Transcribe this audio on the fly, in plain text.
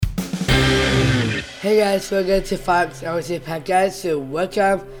Hey guys, welcome to Fox RC Podcast.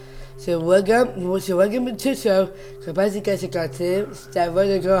 Welcome to the show. The best guest is Tim, Stavro,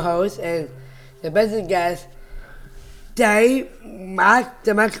 the co-host, and the best guest, Daddy Mike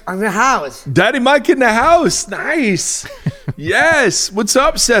on the house. Daddy Mike in the house. Nice. Yes. What's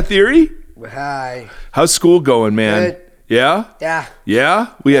up, Seth Erie? Hi. How's school going, man? Good. Yeah? Yeah.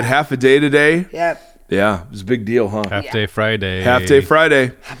 Yeah? We had half a day today? Yep. Yeah. It was a big deal, huh? Half day Friday. Half day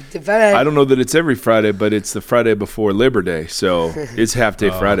Friday. Happy Friday. I don't know that it's every Friday, but it's the Friday before Labor Day. So it's half day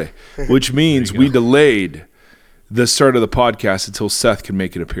Friday, which means we delayed the start of the podcast until Seth can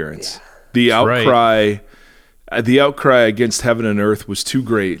make an appearance. Yeah. The outcry against heaven and earth was too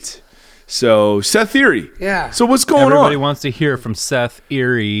great. So Seth Erie. Yeah. So what's going Everybody on? wants to hear from Seth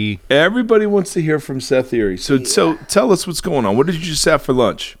Erie. Everybody wants to hear from Seth Erie. So tell us what's going on. What did you just have for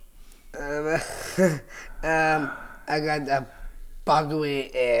lunch? I got a broccoli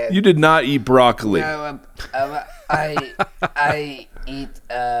and You did not eat broccoli. I eat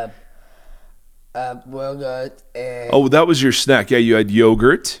yogurt and Oh, that was your snack. Yeah, you had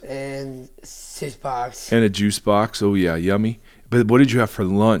yogurt and juice box, and a juice box. Oh, yeah, yummy. But what did you have for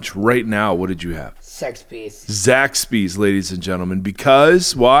lunch right now? What did you have? Zaxby's. Zaxby's, ladies and gentlemen.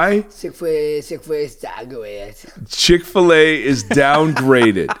 Because, why? Chick-fil-A is downgraded. Chick-fil-A is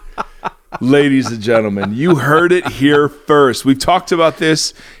downgraded. Ladies and gentlemen, you heard it here first. We've talked about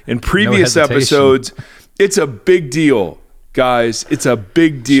this in previous episodes. It's a big deal, guys. It's a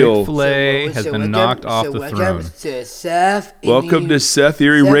big deal. Chick-fil-A has been knocked off the throne. Welcome to Seth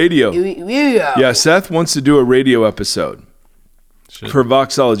Erie Radio. Yeah, Seth wants to do a radio episode for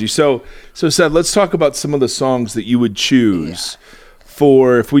Voxology. So Seth, let's talk about some of the songs that you would choose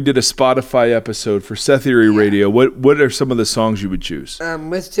for if we did a Spotify episode for Seth Erie Radio. What are some of the songs you would choose?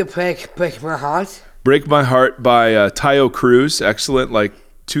 Mr. Break My Heart. Break My Heart by Tayo Cruz. Excellent, like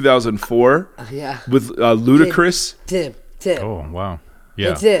 2004. Yeah. With Ludacris. Tim. Oh, wow.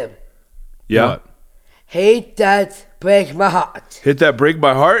 Yeah. Hey, Tim. Yeah. What? Hate That Break My Heart. Hit That Break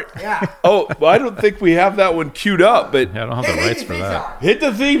My Heart? Yeah. Oh, well, I don't think we have that one queued up, but Yeah, I don't have the rights for that. hit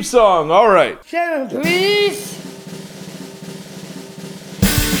the theme song. All right. Sharon, please.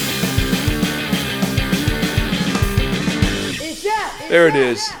 There it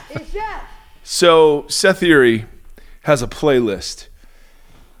is. So Seth Erie has a playlist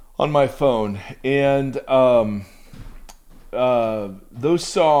on my phone, and those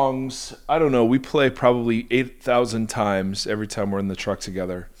songs, I don't know, we play probably 8,000 times every time we're in the truck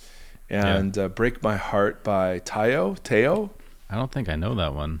together. And Break My Heart by Tayo? I don't think I know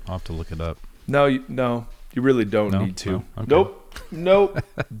that one. I'll have to look it up. No, you really don't need to. No? Okay. Nope,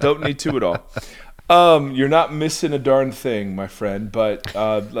 don't need to at all. You're not missing a darn thing, my friend, but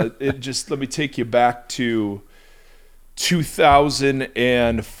let me take you back to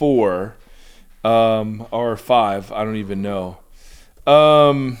 2004 or 5, I don't even know.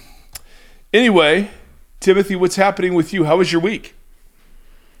 Anyway, Timothy, what's happening with you? How was your week?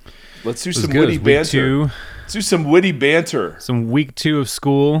 Let's do some witty banter. Let's do some witty banter. Some week 2 of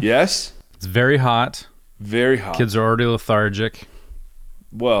school. Yes? It's very hot. Very hot. Kids are already lethargic.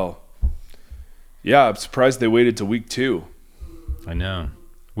 Well, yeah, I'm surprised they waited to week 2. I know.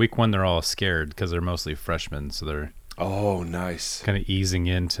 Week 1, they're all scared because they're mostly freshmen, so they're nice. kind of easing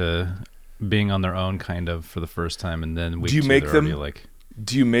into being on their own kind of for the first time, and then week 2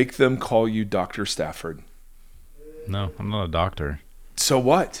 Do you make them call you Dr. Stafford? No, I'm not a doctor. So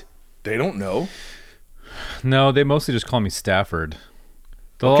what? They don't know. No, they mostly just call me Stafford.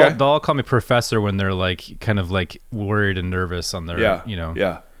 They'll all call me Professor when they're like kind of like worried and nervous on their Yeah.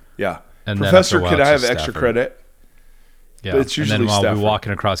 And Professor, then after a while, could I have it's extra Stafford. credit? Yeah, But it's usually and then while Stafford. we're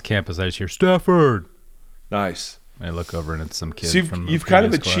walking across campus, I just hear Stafford. Nice. I look over and it's some kid. So from you've a kind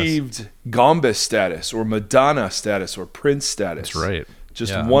of previous class. achieved Gombas status or Madonna status or Prince status. That's right.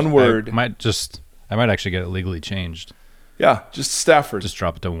 Just Yeah, one word. I might actually get it legally changed. Yeah, just Stafford. Just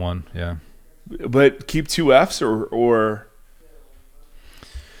drop it to 1. Yeah. But keep 2 F's or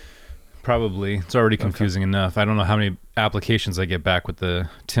Probably. It's already confusing enough. I don't know how many applications I get back with the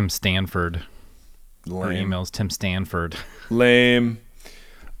Tim Stanford. Or lame. emails Tim Stanford. Lame.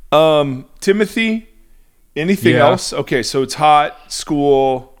 Timothy, anything Yeah. else? Okay, so it's hot,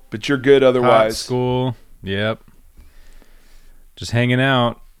 school, but you're good otherwise. Hot school. Yep. Just hanging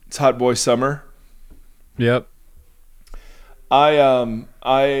out. It's hot boy summer. Yep.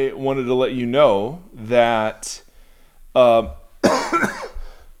 I wanted to let you know that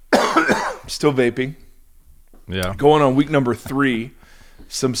still vaping. Yeah. Going on week number 3,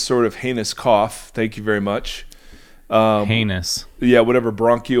 some sort of heinous cough. Thank you very much. Heinous. Yeah, whatever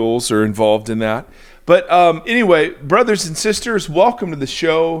bronchioles are involved in that. But anyway, brothers and sisters, welcome to the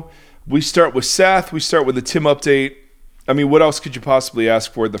show. We start with Seth. We start with the Tim update. I mean, what else could you possibly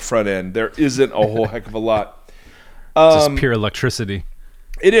ask for at the front end? There isn't a whole heck of a lot. Just pure electricity.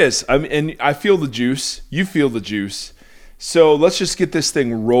 It is. I mean, and I feel the juice. You feel the juice. So let's just get this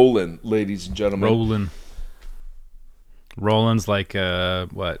thing rolling, ladies and gentlemen. Rolling's like,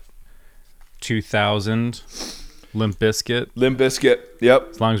 2000 Limp Bizkit. Limp Bizkit, yep.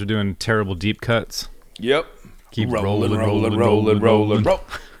 As long as we're doing terrible deep cuts. Yep. Keep rolling.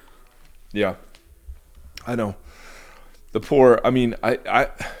 Yeah. I know. The poor, I mean, I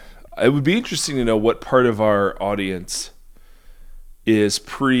it would be interesting to know what part of our audience is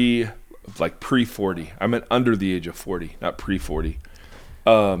pre-40. I meant under the age of 40, not pre-40.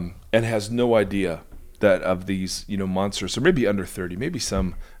 And has no idea that of these, monsters, or maybe under 30, maybe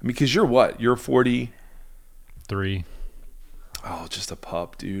some. I mean, because you're what? You're 43. Oh, just a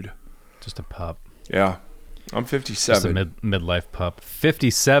pup, dude. Just a pup. Yeah. I'm 57. Just a midlife pup.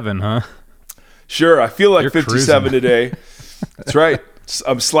 57, huh? Sure, I feel like You're 57 cruising. today. That's right.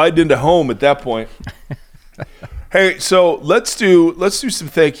 I'm sliding into home at that point. Hey, so let's do some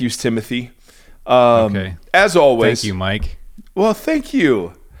thank yous, Timothy. Okay. As always. Thank you, Mike. Well, thank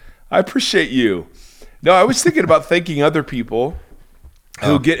you. I appreciate you. No, I was thinking about thanking other people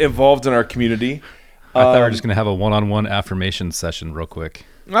who get involved in our community. I thought we were just going to have a one-on-one affirmation session real quick.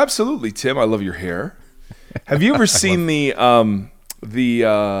 Absolutely, Tim. I love your hair. Have you ever seen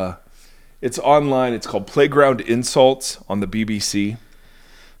it's online. It's called Playground Insults on the BBC.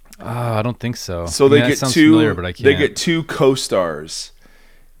 I don't think so. So they get two. Familiar, but I can't. They get two co-stars,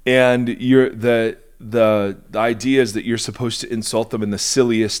 and the idea is that you're supposed to insult them in the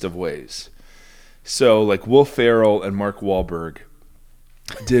silliest of ways. So like Will Ferrell and Mark Wahlberg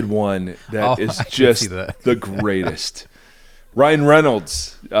did one that is just the greatest. Ryan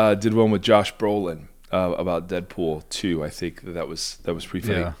Reynolds did one with Josh Brolin about Deadpool 2. I think that was pretty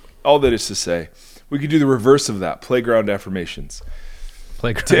funny. Yeah. All that is to say, we could do the reverse of that. Playground affirmations.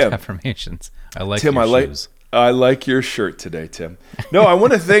 Affirmations. I like Tim, your shoes. I like your shirt today, Tim. No, I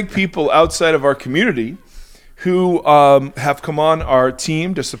want to thank people outside of our community who have come on our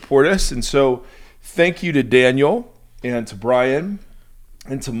team to support us. And so thank you to Daniel and to Brian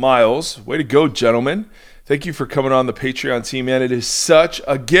and to Miles. Way to go, gentlemen. Thank you for coming on the Patreon team, man. It is such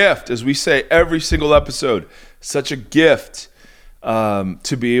a gift, as we say every single episode, such a gift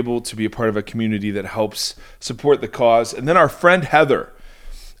to be able to be a part of a community that helps support the cause. And then our friend Heather.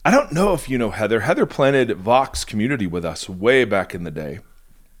 I don't know if you know Heather. Heather planted Vox Community with us way back in the day.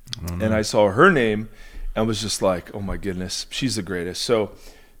 And I saw her name and was just like, oh my goodness, she's the greatest. So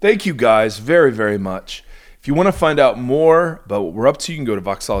thank you guys very, very much. If you want to find out more about what we're up to, you can go to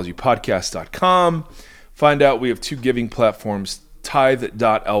voxologypodcast.com. Find out we have two giving platforms,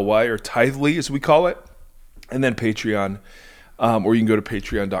 tithe.ly or Tithely as we call it, and then Patreon. Or you can go to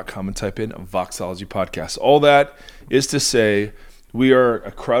patreon.com and type in Voxology Podcast. All that is to say, we are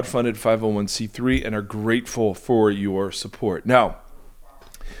a crowdfunded 501c3 and are grateful for your support. Now,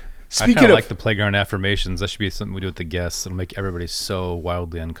 speaking of like the playground affirmations, that should be something we do with the guests. It'll make everybody so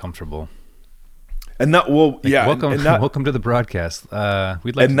wildly uncomfortable. And not welcome to the broadcast.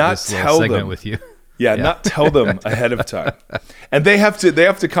 We'd like to do this little segment with you. Yeah, not tell them ahead of time. And they have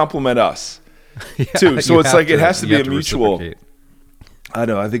to compliment us too. So it's like it has to be a mutual. I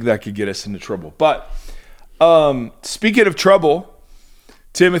know. I think that could get us into trouble. But speaking of trouble,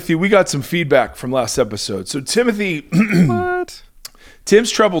 Timothy, we got some feedback from last episode. So Timothy, what? Tim's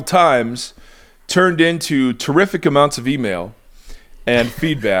troubled times turned into terrific amounts of email and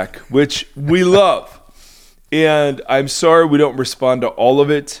feedback, which we love. And I'm sorry we don't respond to all of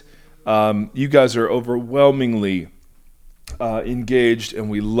it. You guys are overwhelmingly engaged, and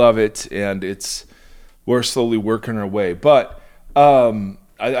we love it. And we're slowly working our way. But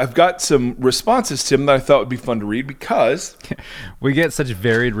I've got some responses, Tim, that I thought would be fun to read because we get such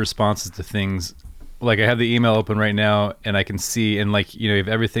varied responses to things. Like I have the email open right now and I can see, and you have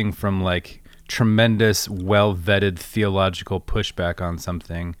everything from tremendous, well-vetted theological pushback on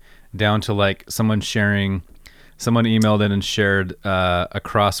something down to someone emailed in and shared a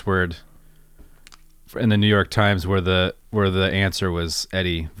crossword in the New York Times where the answer was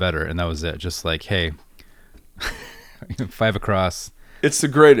Eddie Vedder, and that was it. Just hey, 5 across. It's the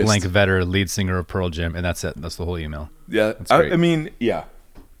greatest. Blank Vedder, lead singer of Pearl Jam, and that's it. That's the whole email. Yeah, I mean, yeah.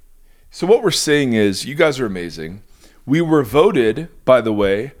 So what we're saying is you guys are amazing. We were voted, by the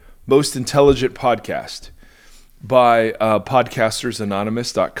way, most intelligent podcast by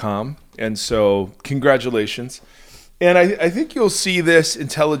podcastersanonymous.com. And so congratulations. And I think you'll see this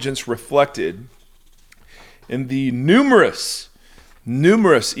intelligence reflected in the numerous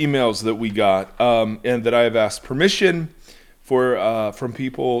emails that we got and that I have asked permission from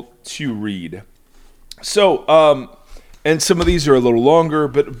people to read. So, and some of these are a little longer,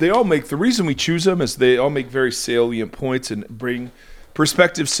 but the reason we choose them is they all make very salient points and bring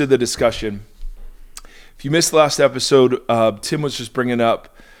perspectives to the discussion. If you missed last episode, Tim was just bringing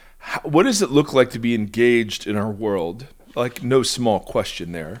up, what does it look like to be engaged in our world? Like, no small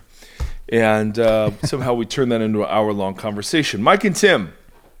question there. And somehow we turned that into an hour-long conversation. Mike and Tim,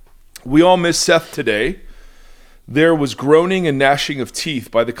 we all miss Seth today. There was groaning and gnashing of teeth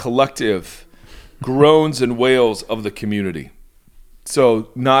by the collective groans and wails of the community. So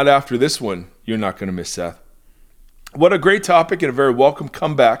not after this one, you're not going to miss Seth. What a great topic and a very welcome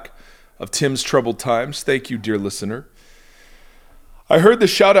comeback of Tim's troubled times. Thank you, dear listener. I heard the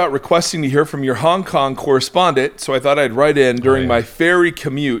shout out requesting to hear from your Hong Kong correspondent, so I thought I'd write in during my ferry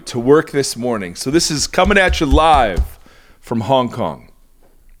commute to work this morning. So this is coming at you live from Hong Kong.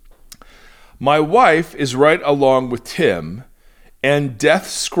 My wife is right along with Tim and death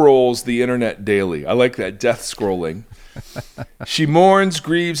scrolls the internet daily. I like that, death scrolling. She mourns,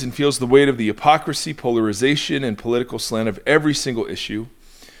 grieves, and feels the weight of the hypocrisy, polarization, and political slant of every single issue.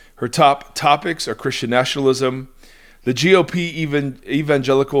 Her top topics are Christian nationalism, the GOP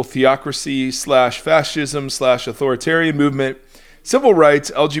evangelical theocracy / fascism / authoritarian movement, civil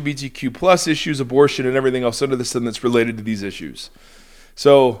rights, LGBTQ plus issues, abortion, and everything else under the sun that's related to these issues.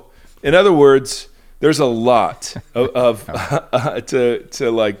 So, in other words, there's a lot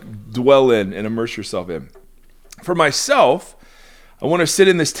to like dwell in and immerse yourself in. For myself, I want to sit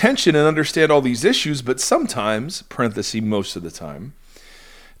in this tension and understand all these issues, but sometimes, parenthesis, most of the time,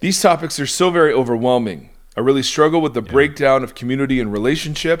 these topics are so very overwhelming. I really struggle with the breakdown of community and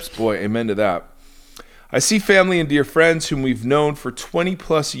relationships. Boy, amen to that. I see family and dear friends whom we've known for 20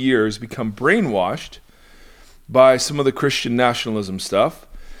 plus years become brainwashed by some of the Christian nationalism stuff.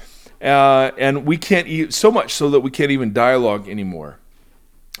 And we can't so much so that we can't even dialogue anymore.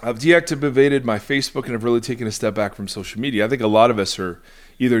 I've deactivated my Facebook and have really taken a step back from social media. I think a lot of us are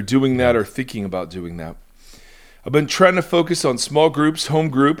either doing that or thinking about doing that. I've been trying to focus on small groups, home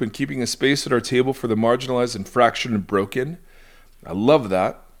group, and keeping a space at our table for the marginalized and fractured and broken. I love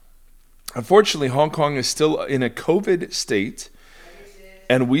that. Unfortunately, Hong Kong is still in a COVID state,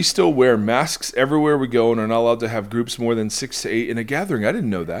 and we still wear masks everywhere we go and are not allowed to have groups more than 6 to 8 in a gathering. I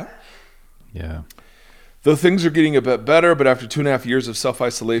didn't know that. Yeah. Though things are getting a bit better, but after 2.5 years of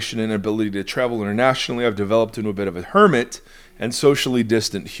self-isolation and inability to travel internationally, I've developed into a bit of a hermit and socially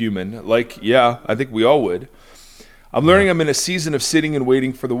distant human. Like, yeah, I think we all would. I'm learning I'm in a season of sitting and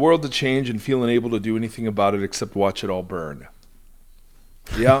waiting for the world to change and feel unable to do anything about it except watch it all burn.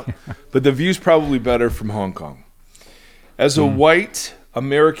 Yeah, but the view's probably better from Hong Kong. As a white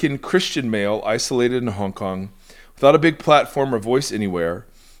American Christian male isolated in Hong Kong, without a big platform or voice anywhere,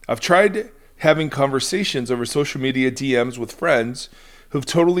 I've tried having conversations over social media DMs with friends who've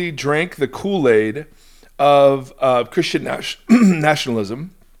totally drank the Kool-Aid of Christian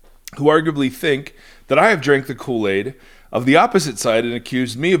nationalism, who arguably think that I have drank the Kool-Aid of the opposite side and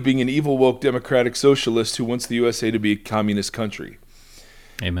accused me of being an evil, woke, democratic socialist who wants the USA to be a communist country.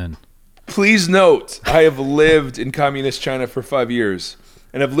 Amen. Please note, I have lived in communist China for 5 years,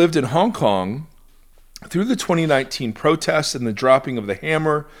 and have lived in Hong Kong through the 2019 protests and the dropping of the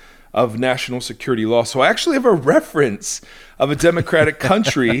hammer of national security law. So I actually have a reference of a democratic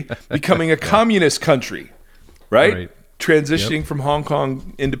country becoming a communist country, right? Transitioning from Hong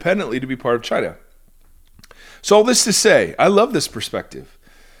Kong independently to be part of China. So all this to say, I love this perspective.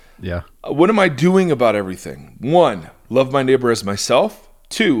 Yeah. What am I doing about everything? 1, love my neighbor as myself.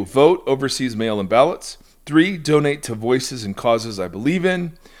 2, vote overseas mail-in ballots. 3, donate to voices and causes I believe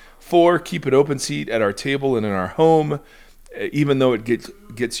in. 4, keep an open seat at our table and in our home, even though it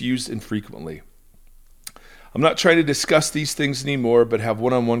gets used infrequently. I'm not trying to discuss these things anymore, but have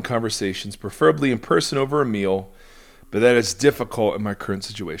one-on-one conversations, preferably in person over a meal, but that is difficult in my current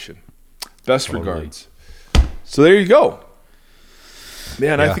situation. Best regards. So there you go.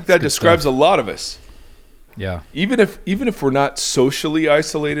 Man, yeah, I think that describes a lot of us. Yeah. Even if we're not socially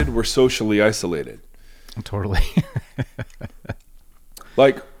isolated, we're socially isolated. Totally.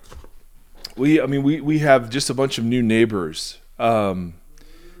 Like we have just a bunch of new neighbors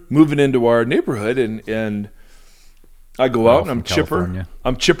moving into our neighborhood, and I go out and I'm California.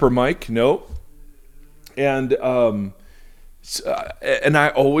 I'm Chipper Mike. No. And I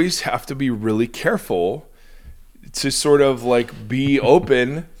always have to be really careful to sort of like be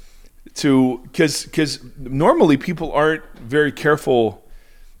open to, because normally people aren't very careful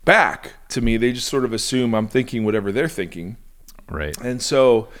back to me. They just sort of assume I'm thinking whatever they're thinking. Right. And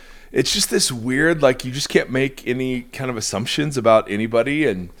so it's just this weird, like, you just can't make any kind of assumptions about anybody.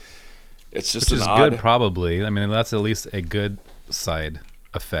 And It's just which is good, probably. I mean, that's at least a good side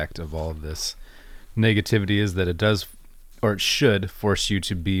effect of all of this. Negativity is that it does, or it should, force you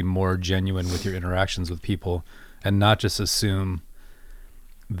to be more genuine with your interactions with people and not just assume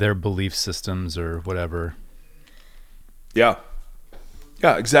their belief systems or whatever. Yeah.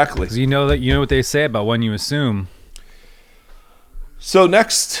 Yeah, exactly. Because you know what they say about when you assume. So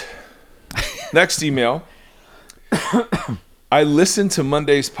next email. I listened to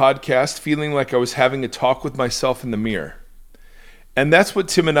Monday's podcast feeling like I was having a talk with myself in the mirror. And that's what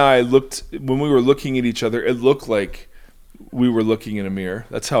Tim and I looked, when we were looking at each other, it looked like we were looking in a mirror.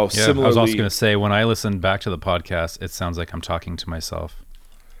 That's how similarly... I was also going to say, when I listened back to the podcast, it sounds like I'm talking to myself.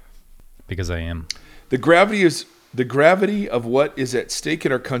 Because I am. The gravity of what is at stake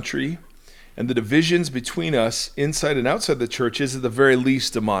in our country and the divisions between us inside and outside the church is at the very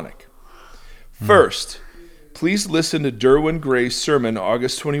least demonic. First, please listen to Derwin Gray's sermon,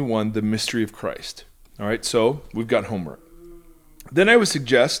 August 21, The Mystery of Christ. All right, so we've got homework. Then I would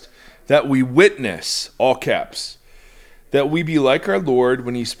suggest that we witness, all caps, that we be like our Lord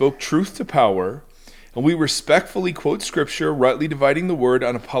when he spoke truth to power, and we respectfully quote Scripture, rightly dividing the word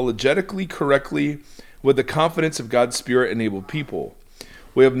unapologetically, correctly, with the confidence of God's Spirit-enabled people.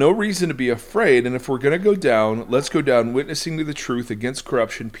 We have no reason to be afraid, and if we're going to go down, let's go down witnessing to the truth against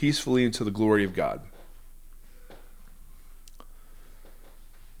corruption peacefully and to the glory of God.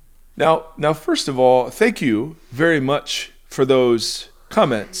 Now, first of all, thank you very much for those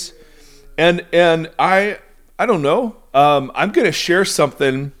comments. And I don't know. I'm going to share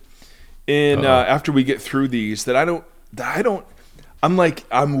something in after we get through these that I don't.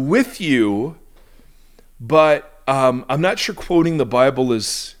 I'm with you, but I'm not sure quoting the Bible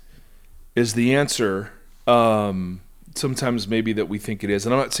is the answer. Sometimes maybe that we think it is,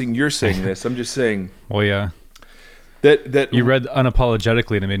 and I'm not saying you're saying this. I'm just saying. Well, yeah. That you read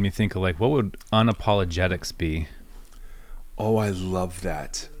unapologetically, and it made me think of what would unapologetics be? Oh, I love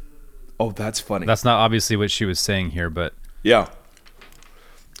that. Oh, that's funny. That's not obviously what she was saying here, but yeah,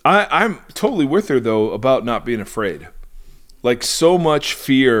 I'm totally with her though about not being afraid. Like so much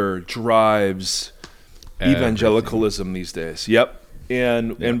fear drives evangelicalism these days. Yep.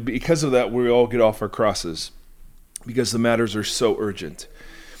 And because of that, we all get off our crosses because the matters are so urgent.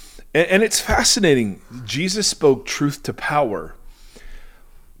 And it's fascinating. Jesus spoke truth to power.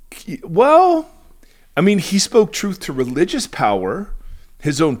 Well, I mean, he spoke truth to religious power,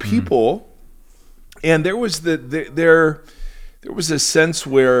 his own people, and there was there was a sense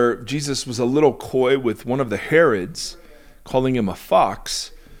where Jesus was a little coy with one of the Herods, calling him a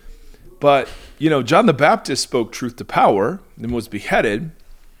fox. But John the Baptist spoke truth to power and was beheaded.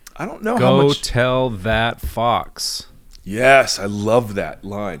 I don't know how much. Go tell that fox. Yes, I love that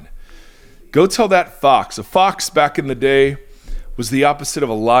line. Go tell that fox. A fox back in the day was the opposite of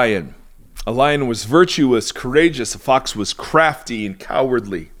a lion. A lion was virtuous, courageous. A fox was crafty and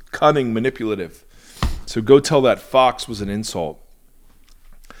cowardly, cunning, manipulative. So go tell that fox was an insult.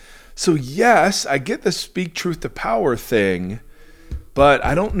 So yes, I get the speak truth to power thing, but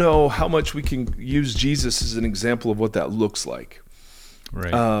I don't know how much we can use Jesus as an example of what that looks like.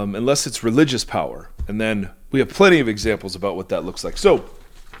 Right. Unless it's religious power. And then we have plenty of examples about what that looks like. So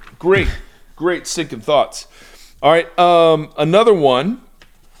great sinking thoughts. All right. Another one.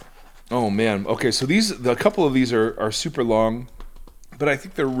 Oh man. Okay. So a couple of these are super long, but I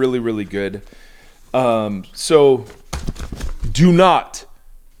think they're really, really good. So do not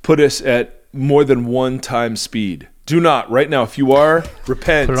put us at more than 1 time speed. Do not right now. If you are,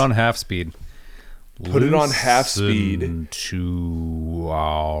 repent. Put it on half speed. Put it on half speed. Listen to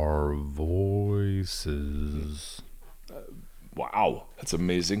our voices. Wow. That's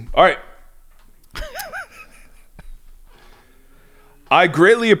amazing. All right. I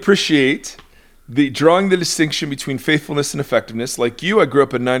greatly appreciate drawing the distinction between faithfulness and effectiveness. Like you, I grew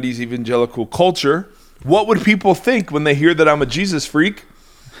up in 90s evangelical culture. What would people think when they hear that I'm a Jesus freak?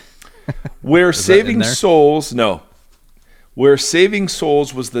 Where saving souls was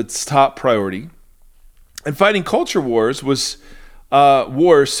the top priority. And fighting culture wars was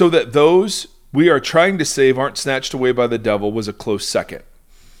wars so that those we are trying to save aren't snatched away by the devil was a close second.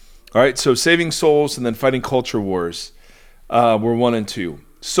 All right, so saving souls and then fighting culture wars were 1 and 2.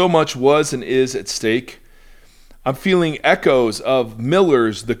 So much was and is at stake. I'm feeling echoes of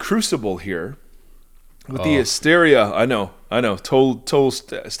Miller's The Crucible here with the hysteria. I know, total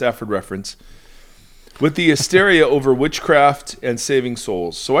Stafford reference. With the hysteria over witchcraft and saving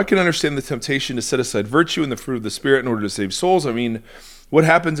souls. So I can understand the temptation to set aside virtue and the fruit of the Spirit in order to save souls. I mean, what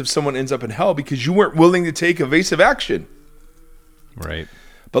happens if someone ends up in hell because you weren't willing to take evasive action? Right.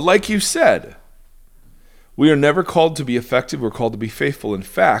 But like you said, We are never called to be effective. We're called to be faithful. In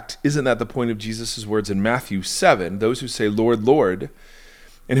fact, isn't that the point of Jesus' words in Matthew 7? Those who say, Lord, Lord,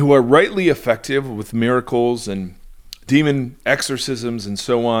 and who are rightly effective with miracles and demon exorcisms and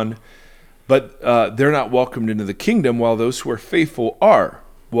so on, but they're not welcomed into the kingdom, while those who are faithful are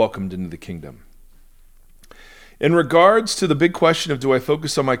welcomed into the kingdom. In regards to the big question of do I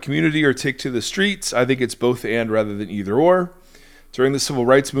focus on my community or take to the streets, I think it's both and rather than either or. During the civil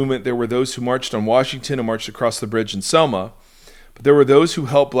rights movement, there were those who marched on Washington and marched across the bridge in Selma, but there were those who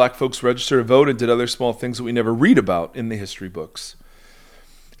helped black folks register to vote and did other small things that we never read about in the history books.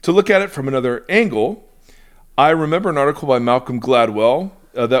 To look at it from another angle, I remember an article by Malcolm Gladwell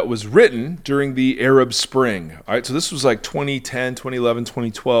that was written during the Arab Spring. All right, so this was like 2010, 2011,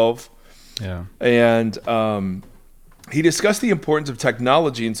 2012. Yeah. And he discussed the importance of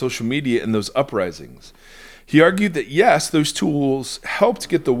technology and social media in those uprisings. He argued that, yes, those tools helped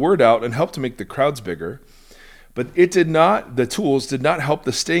get the word out and helped to make the crowds bigger, but the tools did not help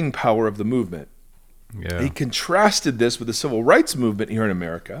the staying power of the movement. Yeah. He contrasted this with the civil rights movement here in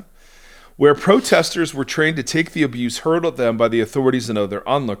America, where protesters were trained to take the abuse hurled at them by the authorities and other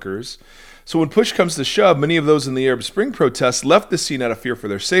onlookers. So when push comes to shove, many of those in the Arab Spring protests left the scene out of fear for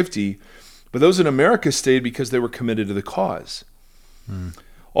their safety, but those in America stayed because they were committed to the cause.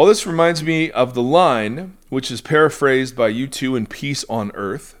 All this reminds me of the line, which is paraphrased by U2 in Peace on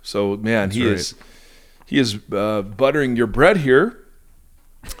Earth. So, man, he is buttering your bread here.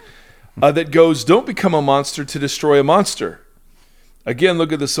 That goes, don't become a monster to destroy a monster. Again,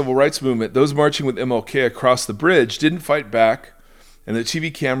 look at the civil rights movement. Those marching with MLK across the bridge didn't fight back, and the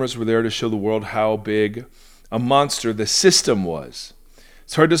TV cameras were there to show the world how big a monster the system was.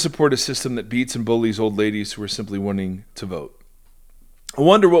 It's hard to support a system that beats and bullies old ladies who are simply wanting to vote. I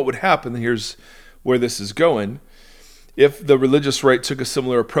wonder what would happen, here's where this is going, if the religious right took a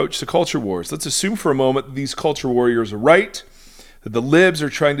similar approach to culture wars. Let's assume for a moment that these culture warriors are right, that the libs are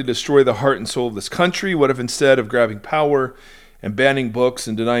trying to destroy the heart and soul of this country. What if instead of grabbing power and banning books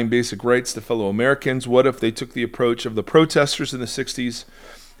and denying basic rights to fellow Americans, what if they took the approach of the protesters in the 60s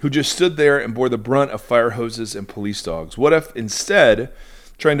who just stood there and bore the brunt of fire hoses and police dogs? What if instead,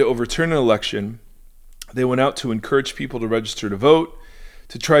 trying to overturn an election, they went out to encourage people to register to vote,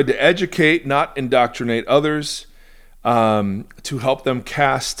 to try to educate, not indoctrinate others, to help them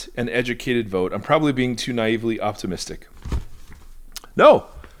cast an educated vote? I'm probably being too naively optimistic. No,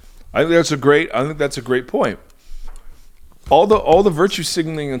 I think that's a great point. All the virtue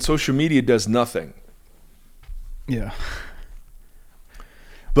signaling on social media does nothing. Yeah.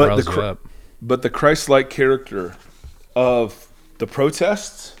 But the Christ-like character of the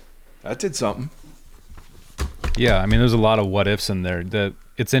protests, that did something. Yeah, I mean, there's a lot of what ifs in there.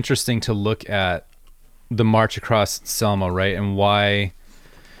 It's interesting to look at the march across Selma, right, and why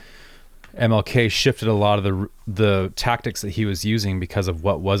MLK shifted a lot of the tactics that he was using because of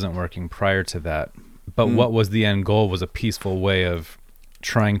what wasn't working prior to that. But what was the end goal was a peaceful way of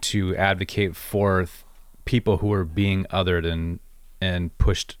trying to advocate for people who were being othered and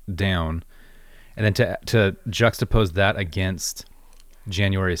pushed down. And then to juxtapose that against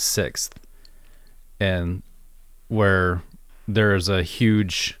January 6th, and where there's a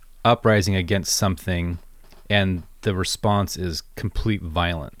huge uprising against something and the response is complete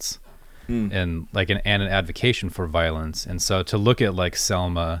violence and like an advocation for violence. And so to look at like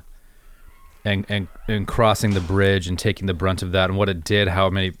Selma and crossing the bridge and taking the brunt of that and what it did, how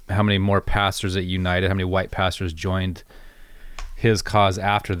many more pastors it united, how many white pastors joined his cause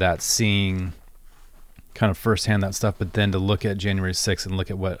after that, seeing kind of firsthand that stuff, but then to look at January 6th and look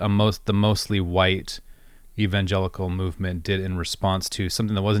at what the mostly white evangelical movement did in response to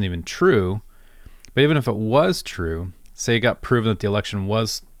something that wasn't even true. But even if it was true, say it got proven that the election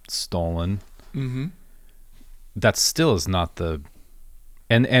was stolen, that still is not the...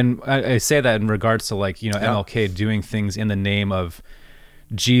 And I say that in regards to like, MLK doing things in the name of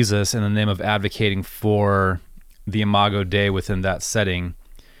Jesus, in the name of advocating for the Imago Dei within that setting.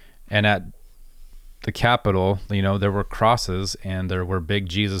 And at the Capitol, there were crosses and there were big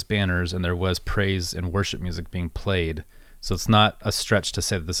Jesus banners and there was praise and worship music being played. So it's not a stretch to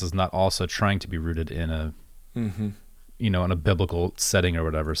say that this is not also trying to be rooted in a, in a biblical setting or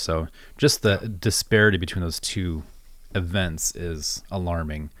whatever. So just the disparity between those two events is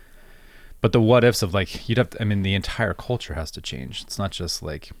alarming. But the what ifs of like, the entire culture has to change. It's not just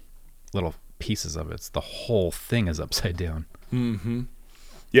like little pieces of it. It's the whole thing is upside down.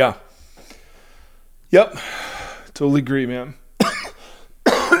 Yeah. Yep. Totally agree, man.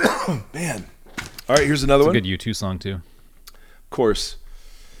 Man. All right, here's another one. It's a good U2 song too. Of course.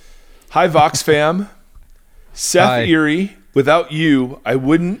 Hi, Vox fam. Seth Erie, without you, I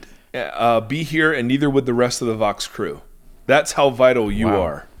wouldn't be here, and neither would the rest of the Vox crew. That's how vital you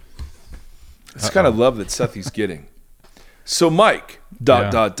are. It's kind of love that Sethy's getting. So Mike, ... You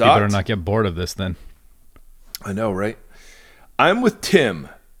better not get bored of this then. I know, right? I'm with Tim.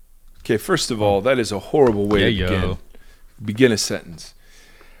 Okay, first of all, that is a horrible way to begin a sentence.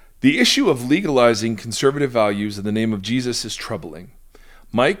 The issue of legalizing conservative values in the name of Jesus is troubling.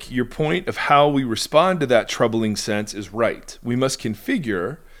 Mike, your point of how we respond to that troubling sense is right. We must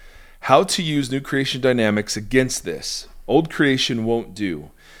configure how to use new creation dynamics against this. Old creation won't do.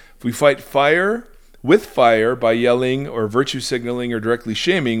 If we fight fire with fire by yelling or virtue signaling or directly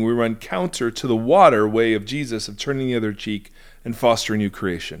shaming, we run counter to the water way of Jesus of turning the other cheek and fostering new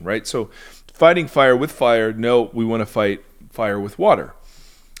creation, right? So fighting fire with fire, no, we want to fight fire with water.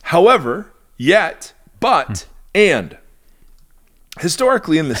 However, yet, but, and.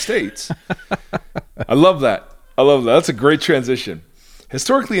 Historically in the States, I love that. That's a great transition.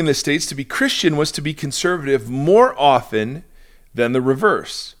 Historically in the States, to be Christian was to be conservative more often than the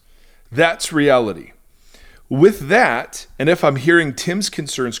reverse. That's reality. With that, and if I'm hearing Tim's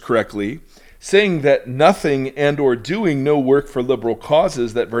concerns correctly, saying that nothing and or doing no work for liberal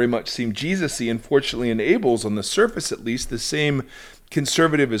causes that very much seem Jesus-y unfortunately enables, on the surface at least, the same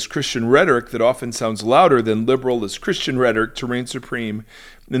conservative as Christian rhetoric that often sounds louder than liberal as Christian rhetoric to reign supreme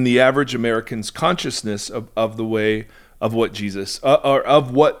in the average American's consciousness of the way of what Jesus, or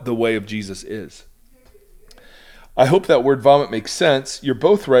of what the way of Jesus is. I hope that word vomit makes sense. You're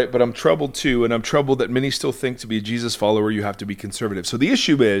both right, but I'm troubled too, and I'm troubled that many still think to be a Jesus follower you have to be conservative. So the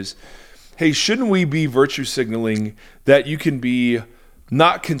issue is, hey, shouldn't we be virtue signaling that you can be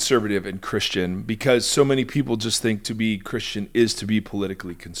not conservative and Christian, because so many people just think to be Christian is to be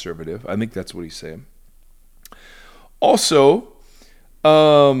politically conservative? I think that's what he's saying. Also,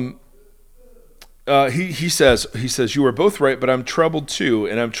 he says, you are both right, but I'm troubled too,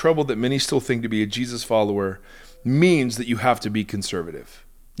 and I'm troubled that many still think to be a Jesus follower means that you have to be conservative.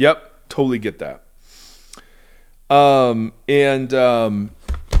 Yep, totally get that.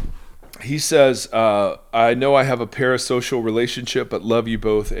 He says, I know I have a parasocial relationship, but love you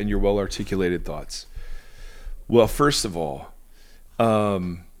both and your well-articulated thoughts. Well, first of all,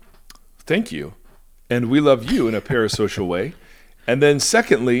 thank you. And we love you in a parasocial way. And then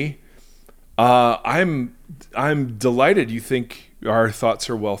secondly, I'm delighted you think our thoughts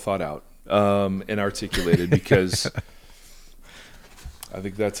are well thought out and articulated, because I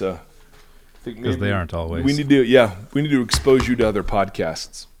think that's because they aren't always. We need to expose you to other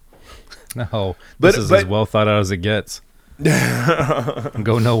podcasts. No, this is as well thought out as it gets.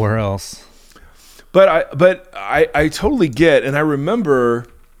 Go nowhere else. But I totally get, and I remember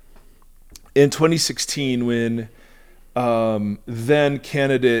in 2016 when then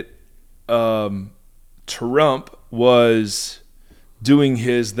candidate Trump was doing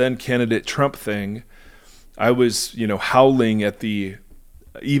his then candidate Trump thing. I was, howling at the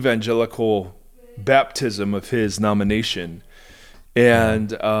evangelical baptism of his nomination,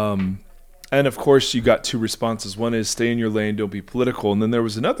 and of course you got two responses. One is stay in your lane, don't be political. And then there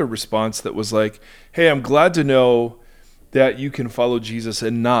was another response that was like, hey, I'm glad to know that you can follow Jesus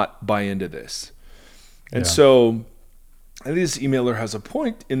and not buy into this. And so I think this emailer has a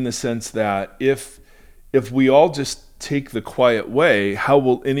point in the sense that if we all just take the quiet way, how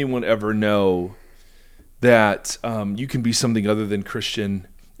will anyone ever know that you can be something other than Christian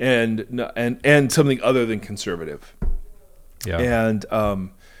and something other than conservative? Yeah.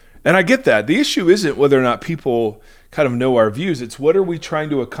 And I get that. The issue isn't whether or not people kind of know our views. It's what are we trying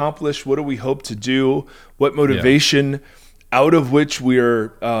to accomplish? What do we hope to do? What motivation out of which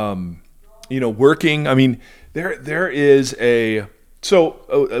we're, working? I mean, there is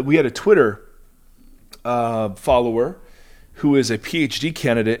we had a Twitter follower who is a PhD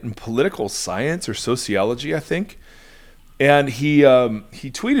candidate in political science or sociology, I think. And he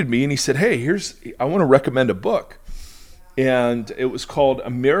tweeted me and he said, hey, I want to recommend a book. And it was called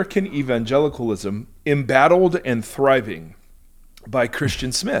American Evangelicalism, Embattled and Thriving by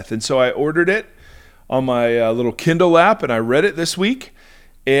Christian Smith. And so I ordered it on my little Kindle app, and I read it this week.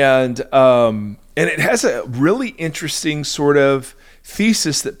 And it has a really interesting sort of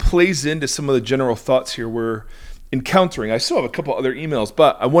thesis that plays into some of the general thoughts here we're encountering. I still have a couple other emails,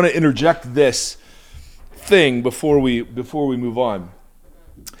 but I want to interject this thing before we move on.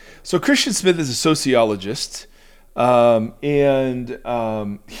 So Christian Smith is a sociologist. He's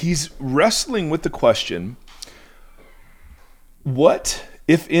wrestling with the question, what,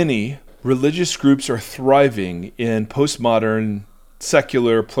 if any, religious groups are thriving in postmodern,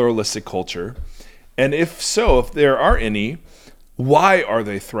 secular, pluralistic culture? And if so, if there are any, why are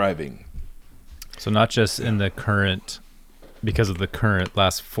they thriving? So not just in the current because of the current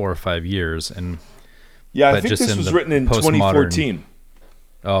last 4 or 5 years. And yeah, I think this was written in 2014.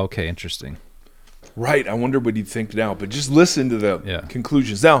 Oh, okay, interesting. Right, I wonder what he'd think now, but just listen to the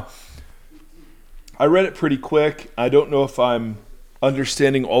conclusions. Now, I read it pretty quick. I don't know if I'm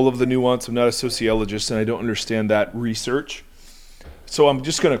understanding all of the nuance. I'm not a sociologist, and I don't understand that research. So I'm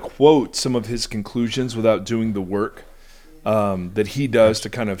just going to quote some of his conclusions without doing the work that he does to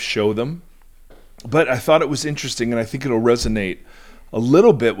kind of show them. But I thought it was interesting, and I think it'll resonate a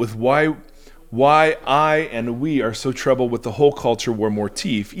little bit with why I and we are so troubled with the whole culture war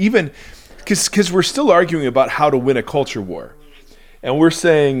motif, even because we're still arguing about how to win a culture war. And we're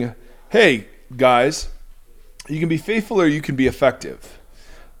saying, hey, guys, you can be faithful or you can be effective.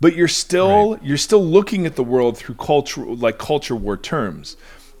 But you're still looking at the world through culture war terms.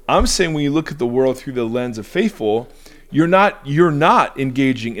 I'm saying when you look at the world through the lens of faithful, you're not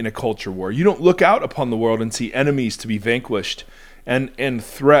engaging in a culture war. You don't look out upon the world and see enemies to be vanquished and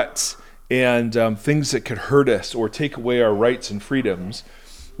threats and things that could hurt us or take away our rights and freedoms.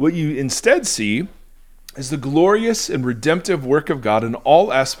 What you instead see is the glorious and redemptive work of God in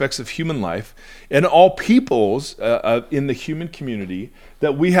all aspects of human life and all peoples in the human community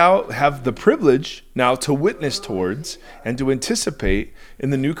that we have the privilege now to witness towards and to anticipate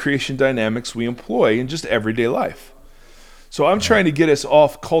in the new creation dynamics we employ in just everyday life. So I'm trying to get us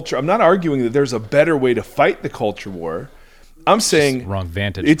off culture. I'm not arguing that there's a better way to fight the culture war. I'm saying wrong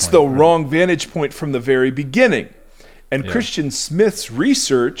vantage it's point, the wrong vantage point from the very beginning. And Christian Smith's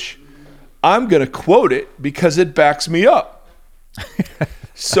research, I'm going to quote it because it backs me up.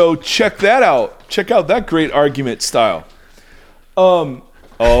 So check that out. Check out that great argument style.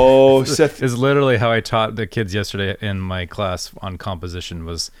 Seth is literally how I taught the kids yesterday in my class on composition.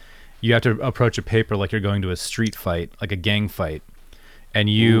 Was you have to approach a paper like you're going to a street fight, like a gang fight. And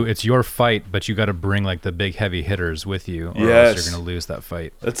it's your fight, but you got to bring like the big heavy hitters with you, or else you're going to lose that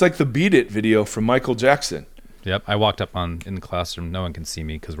fight. That's like the Beat It video from Michael Jackson. Yep, I walked up in the classroom. No one can see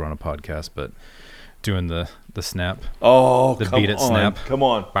me because we're on a podcast, but doing the snap. Oh, the Beat It snap. Come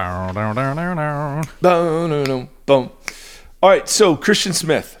on. Boom. All right, so Christian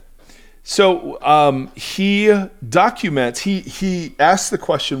Smith. So he documents, he asks the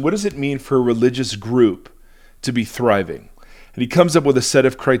question, what does it mean for a religious group to be thriving? And he comes up with a set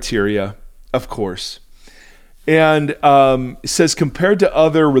of criteria, of course. And it says, compared to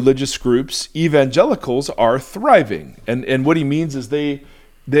other religious groups, evangelicals are thriving. And what he means is the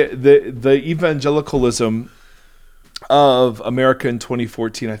evangelicalism of America in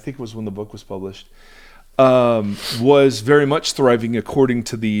 2014, I think it was when the book was published, was very much thriving according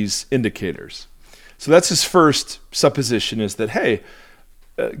to these indicators. So that's his first supposition, is that, hey,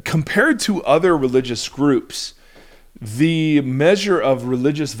 compared to other religious groups, the measure of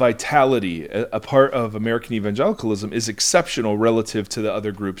religious vitality, a part of American evangelicalism, is exceptional relative to the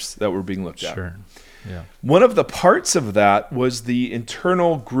other groups that were being looked at. Sure. Yeah. One of the parts of that was the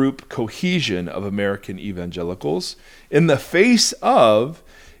internal group cohesion of American evangelicals in the face of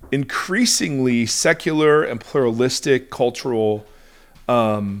increasingly secular and pluralistic cultural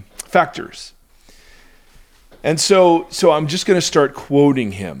factors. And so I'm just going to start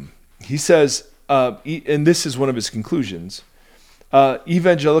quoting him. He says, and this is one of his conclusions,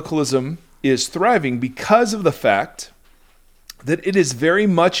 evangelicalism is thriving because of the fact that it is very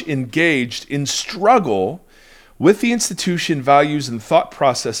much engaged in struggle with the institution, values, and thought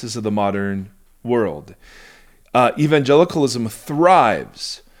processes of the modern world. Evangelicalism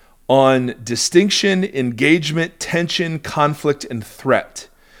thrives on distinction, engagement, tension, conflict, and threat.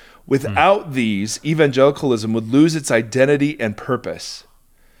 Without these, evangelicalism would lose its identity and purpose.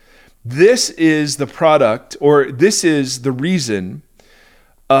 This is the product, or this is the reason,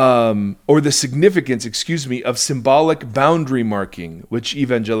 or the significance, of symbolic boundary marking, which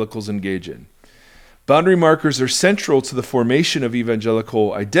evangelicals engage in. Boundary markers are central to the formation of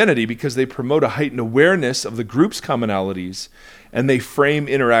evangelical identity because they promote a heightened awareness of the group's commonalities, and they frame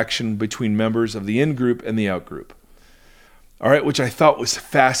interaction between members of the in-group and the out-group. All right, which I thought was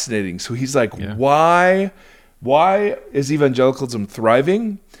fascinating. So he's like, why is evangelicalism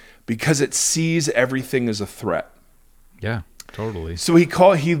thriving? Because it sees everything as a threat. Yeah, totally. So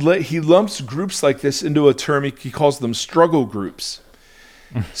he lumps groups like this into a term, he calls them struggle groups.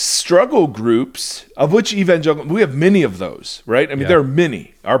 Struggle groups, of which we have many of those, right? I mean, there are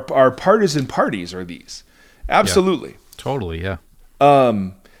many. Our partisan parties are these. Absolutely. Yeah, totally, yeah.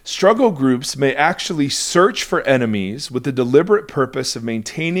 Struggle groups may actually search for enemies with the deliberate purpose of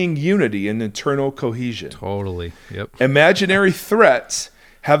maintaining unity and internal cohesion. Totally, yep. Imaginary threats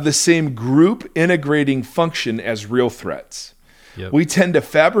have the same group integrating function as real threats. Yep. We tend to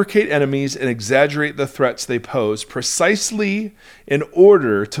fabricate enemies and exaggerate the threats they pose precisely in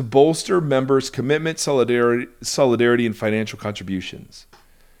order to bolster members' commitment, solidarity, and financial contributions.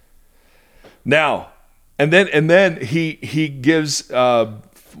 Now, and then he gives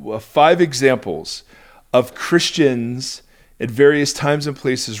 5 examples of Christians at various times and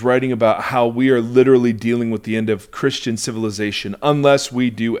places writing about how we are literally dealing with the end of Christian civilization unless we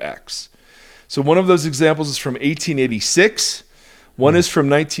do X. So one of those examples is from 1886, one is from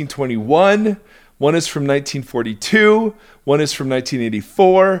 1921, one is from 1942, one is from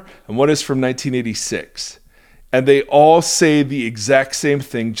 1984, and one is from 1986. And they all say the exact same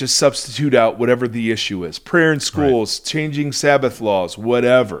thing, just substitute out whatever the issue is. Prayer in schools, changing Sabbath laws,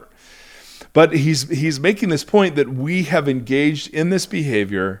 whatever. But he's making this point that we have engaged in this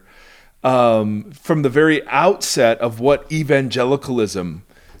behavior from the very outset of what evangelicalism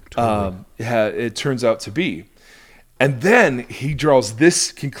it turns out to be. And then he draws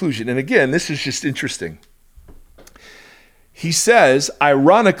this conclusion. And again, this is just interesting. He says,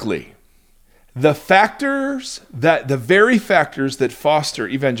 ironically, the very factors that foster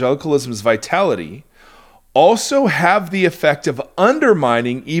evangelicalism's vitality also have the effect of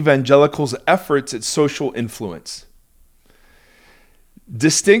undermining evangelicals' efforts at social influence.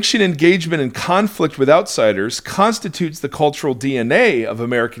 Distinction, engagement, and conflict with outsiders constitutes the cultural DNA of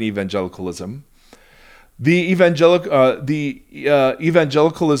American evangelicalism.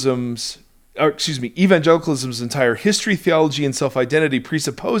 Evangelicalism's entire history, theology, and self-identity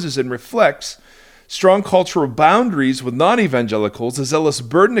presupposes and reflects strong cultural boundaries with non-evangelicals, a zealous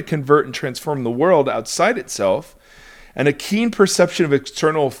burden to convert and transform the world outside itself, and a keen perception of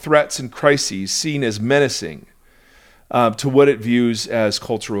external threats and crises seen as menacing to what it views as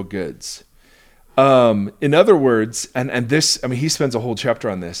cultural goods. In other words, and this, I mean, he spends a whole chapter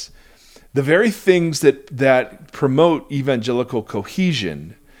on this, the very things that promote evangelical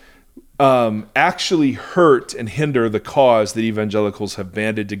cohesion actually hurt and hinder the cause that evangelicals have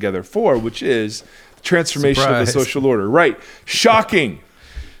banded together for, which is transformation of the social order. Right. Shocking.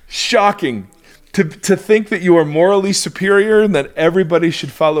 To think that you are morally superior and that everybody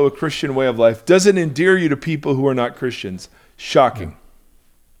should follow a Christian way of life doesn't endear you to people who are not Christians. Shocking.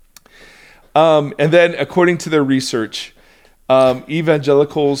 And then, according to their research,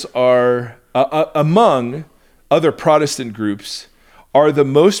 evangelicals are, among other Protestant groups, are the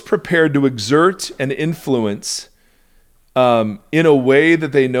most prepared to exert and influence in a way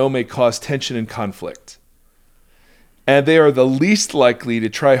that they know may cause tension and conflict. And they are the least likely to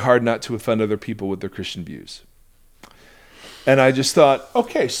try hard not to offend other people with their Christian views. And I just thought,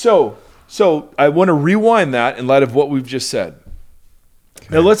 okay, so I want to rewind that in light of what we've just said.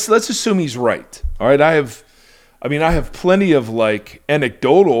 Okay. Now let's assume he's right. All right, I have plenty of like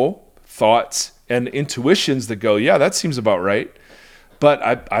anecdotal thoughts and intuitions that go, yeah, that seems about right. But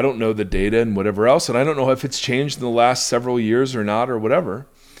I don't know the data and whatever else, and I don't know if it's changed in the last several years or not or whatever.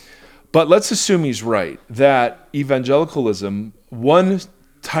 But let's assume he's right, that evangelicalism, one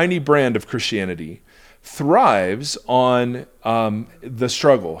tiny brand of Christianity, thrives on the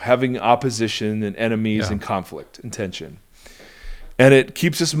struggle, having opposition and enemies and conflict and tension. And it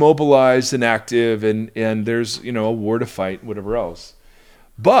keeps us mobilized and active, and there's a war to fight, whatever else.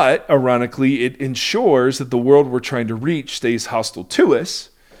 But, ironically, it ensures that the world we're trying to reach stays hostile to us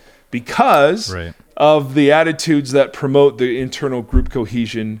because of the attitudes that promote the internal group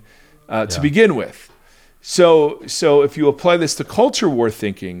cohesion to begin with. So if you apply this to culture war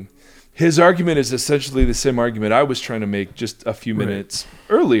thinking, his argument is essentially the same argument I was trying to make just a few minutes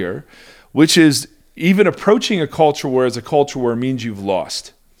earlier, which is even approaching a culture war as a culture war means you've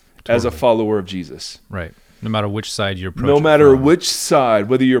lost as a follower of Jesus. Right. No matter which side you're approaching. No matter which side,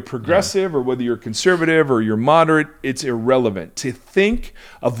 whether you're progressive or whether you're conservative or you're moderate, it's irrelevant. To think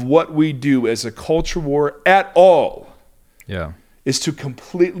of what we do as a culture war at all is to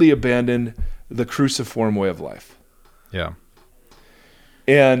completely abandon the cruciform way of life. Yeah.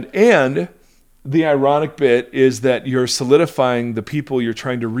 And the ironic bit is that you're solidifying the people you're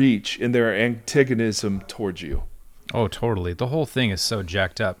trying to reach in their antagonism towards you. Oh, totally. The whole thing is so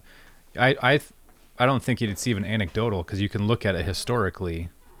jacked up. I don't think it's even anecdotal because you can look at it historically,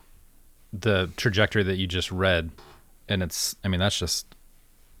 the trajectory that you just read, and that's just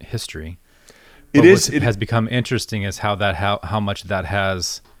history. But it has become interesting is how much that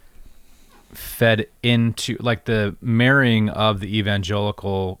has fed into like the marrying of the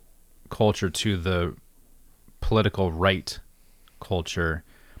evangelical culture to the political right culture.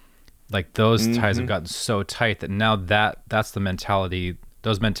 Like those ties have gotten so tight that now that's the mentality.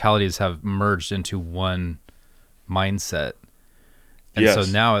 Those mentalities have merged into one mindset. And so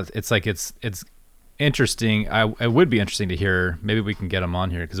now it's like it's interesting. It would be interesting to hear. Maybe we can get him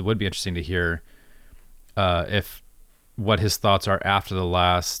on here because it would be interesting to hear if what his thoughts are after the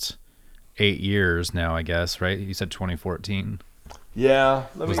last 8 years. Now, I guess, right? You said 2014. Yeah,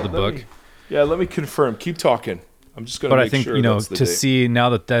 was the book. Let me confirm. Keep talking. I'm just going to. But I think sure to date. See now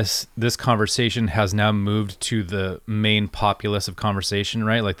that this conversation has now moved to the main populace of conversation,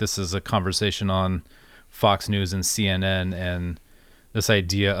 right? Like this is a conversation on Fox News and CNN, and this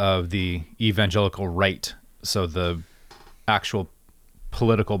idea of the evangelical right, so the actual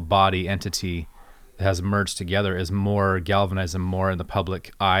political body entity that has merged together, is more galvanized and more in the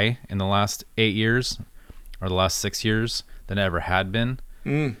public eye in the last 8 years or the last 6 years than it ever had been.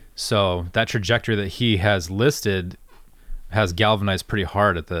 So that trajectory that he has listed has galvanized pretty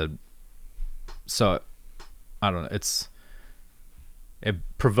hard at the. So I don't know. It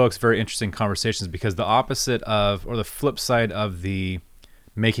provokes very interesting conversations because the opposite of, or the flip side of the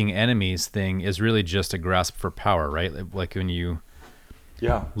making enemies thing is really just a grasp for power, right? Like when you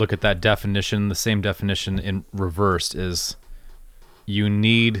look at that definition, the same definition in reversed is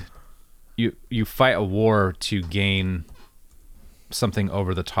you fight a war to gain something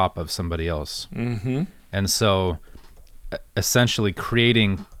over the top of somebody else. Mm-hmm. And so essentially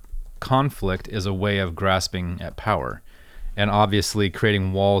creating conflict is a way of grasping at power. And obviously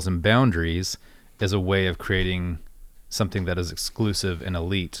creating walls and boundaries is a way of creating something that is exclusive and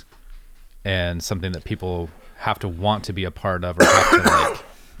elite and something that people have to want to be a part of or have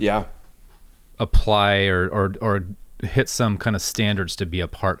to apply or hit some kind of standards to be a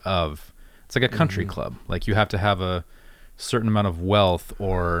part of. It's like a country club. Like you have to have a certain amount of wealth,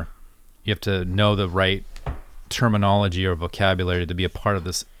 or you have to know the right terminology or vocabulary to be a part of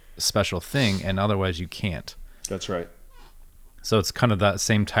this special thing, and otherwise you can't. That's right. So it's kind of that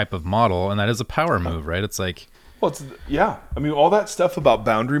same type of model, and that is a power move, right? It's like, well, I mean, all that stuff about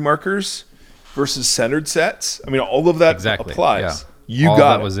boundary markers versus centered sets. I mean, all of that applies. Yeah. All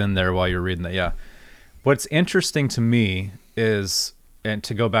that was in there while you're reading that. Yeah. What's interesting to me is, and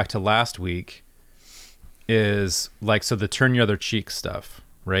to go back to last week, is like, so the turn your other cheek stuff,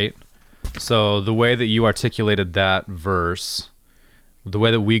 right? So the way that you articulated that verse, the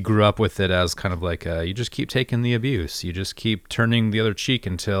way that we grew up with it as kind of like you just keep taking the abuse, you just keep turning the other cheek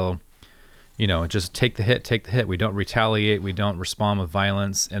until, just take the hit. We don't retaliate, we don't respond with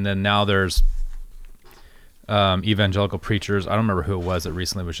violence. And then now there's evangelical preachers, I don't remember who it was that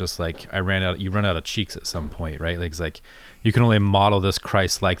recently was just like, you run out of cheeks at some point, right? Like, it's like you can only model this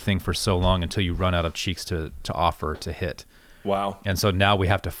Christ-like thing for so long until you run out of cheeks to offer, to hit. Wow. And so now we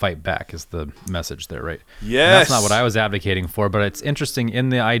have to fight back is the message there, right? Yes. And that's not what I was advocating for, but it's interesting in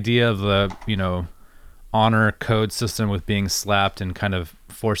the idea of the, honor code system with being slapped and kind of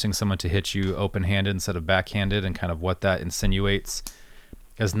forcing someone to hit you open-handed instead of backhanded, and kind of what that insinuates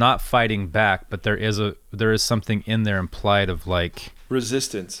is not fighting back, but there is something in there implied of like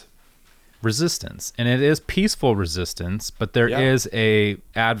resistance, and it is peaceful resistance, but there is a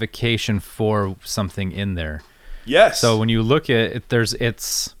advocation for something in there. Yes. So when you look at it,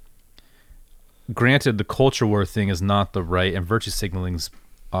 it's granted the culture war thing is not the right, and virtue signaling's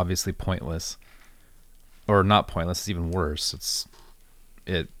obviously pointless, or not pointless. It's even worse.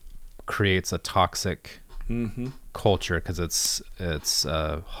 It creates a toxic culture because it's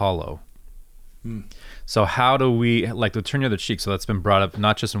hollow. So how do we, like, to turn the other cheek? So that's been brought up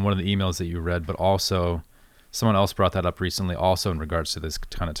not just in one of the emails that you read, but also someone else brought that up recently, also in regards to this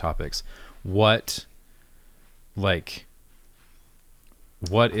kind of topics. What is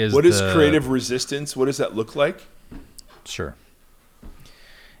creative resistance? What does that look like? Sure.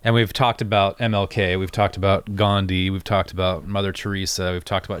 And we've talked about MLK, we've talked about Gandhi, we've talked about Mother Teresa, we've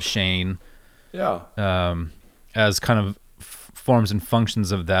talked about Shane. Yeah. As kind of forms and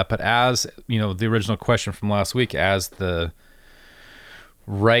functions of that. But as, the original question from last week, as the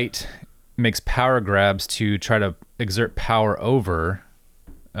right makes power grabs to try to exert power over,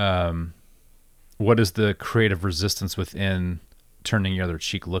 what does the creative resistance within turning your other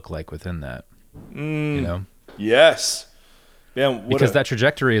cheek look like within that? Yes. Man, because that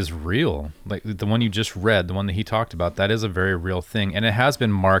trajectory is real. Like the one you just read, the one that he talked about, that is a very real thing. And it has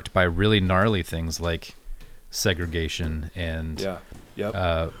been marked by really gnarly things like segregation and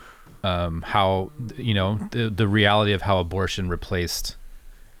how, the reality of how abortion replaced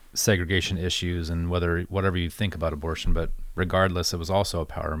segregation issues, and whatever you think about abortion. But regardless, it was also a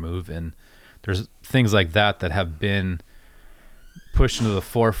power move. And there's things like that have been pushed into the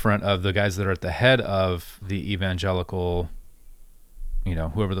forefront of the guys that are at the head of the evangelical,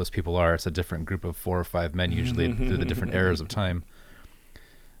 whoever those people are. It's a different group of 4 or 5 men usually through the different eras of time.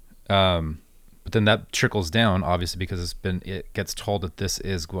 But then that trickles down, obviously, because it gets told that this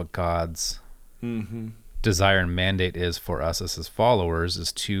is what God's desire and mandate is for us as his followers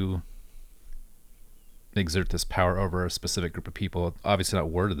is to exert this power over a specific group of people. Obviously not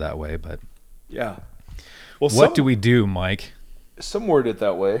worded that way, but yeah. Well, what do we do, Mike? Some word it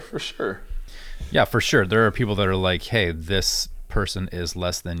that way, for sure. Yeah, for sure. There are people that are like, hey, this person is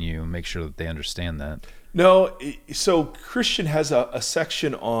less than you. Make sure that they understand that. No, so Christian has a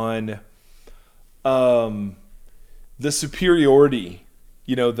section on the superiority,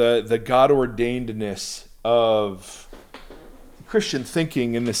 the God-ordainedness of Christian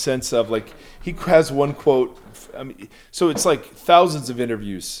thinking, in the sense of, like, he has one quote. So it's like thousands of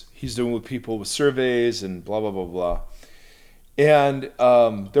interviews he's doing with people, with surveys and blah, blah, blah, blah. And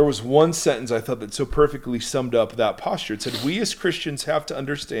there was one sentence I thought that so perfectly summed up that posture. It said, we as Christians have to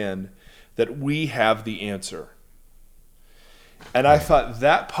understand that we have the answer. And I thought,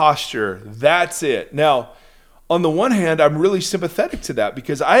 that posture, that's it. Now, on the one hand, I'm really sympathetic to that,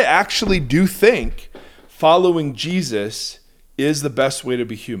 because I actually do think following Jesus is the best way to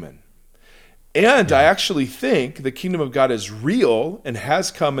be human. And I actually think the kingdom of God is real and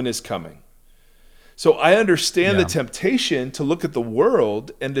has come and is coming. So I understand the temptation to look at the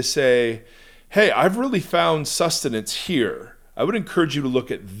world and to say, hey, I've really found sustenance here. I would encourage you to look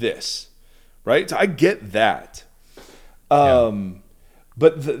at this, right? So I get that. But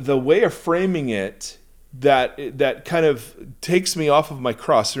the way of framing it, that kind of takes me off of my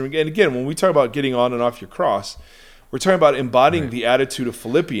cross. And again, when we talk about getting on and off your cross, we're talking about embodying the attitude of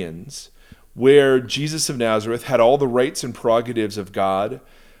Philippians, where Jesus of Nazareth had all the rights and prerogatives of God,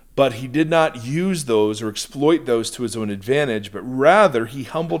 but he did not use those or exploit those to his own advantage, but rather he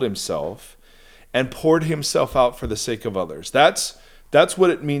humbled himself and poured himself out for the sake of others. That's what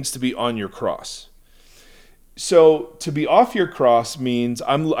it means to be on your cross. So to be off your cross means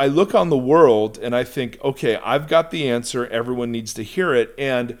I look on the world and I think, okay, I've got the answer. Everyone needs to hear it.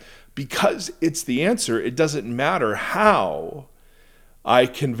 And because it's the answer, it doesn't matter how I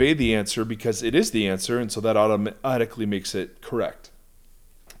convey the answer, because it is the answer. And so that automatically makes it correct.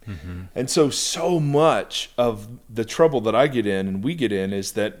 Mm-hmm. And so much of the trouble that I get in and we get in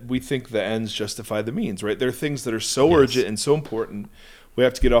is that we think the ends justify the means, right? There are things that are so urgent and so important, we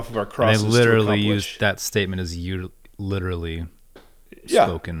have to get off of our crosses. And I literally used that statement as you literally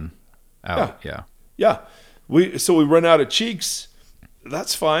spoken out. Yeah. We run out of cheeks.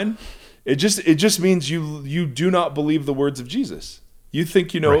 That's fine. It just means you do not believe the words of Jesus. You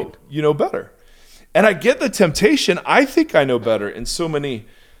think you know better. And I get the temptation. I think I know better in so many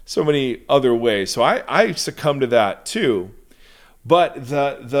other ways. So I succumb to that too. But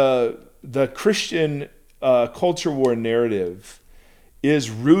the Christian culture war narrative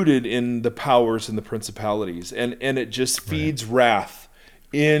is rooted in the powers and the principalities, and it just feeds wrath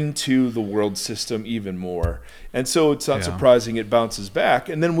into the world system even more. And so it's not surprising it bounces back.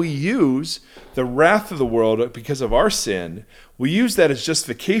 And then we use the wrath of the world because of our sin. We use that as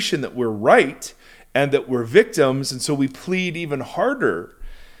justification that we're right and that we're victims. And so we plead even harder.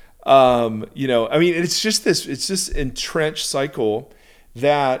 It's just this entrenched cycle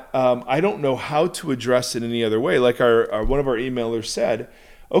that I don't know how to address in any other way. Like one of our emailers said,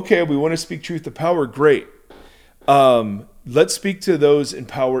 okay, we want to speak truth to power. Great. Let's speak to those in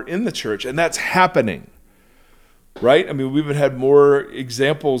power in the church. And that's happening, right? I mean, we've had more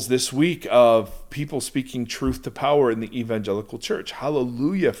examples this week of people speaking truth to power in the evangelical church.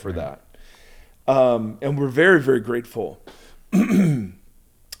 Hallelujah for that. And we're very, very grateful.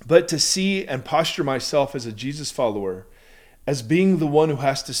 But to see and posture myself as a Jesus follower as being the one who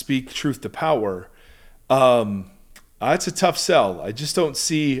has to speak truth to power, it's a tough sell. I don't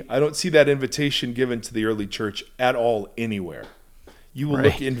see that invitation given to the early church at all anywhere. You will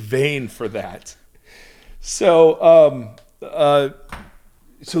look in vain for that. So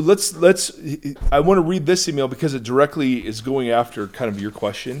let's. I want to read this email because it directly is going after kind of your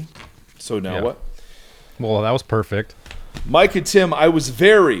question. So now what? Well, that was perfect. Mike and Tim, I was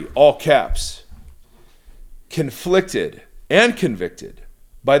very, all caps, conflicted and convicted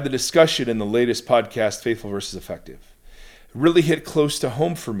by the discussion in the latest podcast, Faithful versus Effective. It really hit close to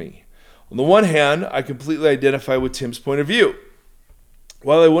home for me. On the one hand, I completely identify with Tim's point of view.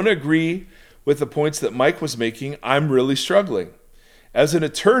 While I want to agree with the points that Mike was making, I'm really struggling. As an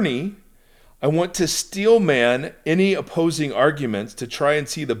attorney, I want to steel man any opposing arguments to try and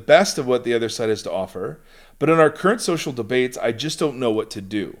see the best of what the other side has to offer. But in our current social debates, I just don't know what to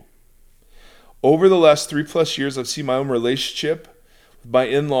do. Over the last 3+ years, I've seen my own relationship with my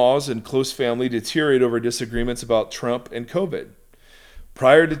in-laws and close family deteriorate over disagreements about Trump and COVID.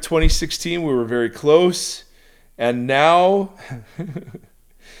 Prior to 2016, we were very close. And now,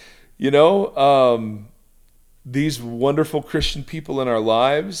 these wonderful Christian people in our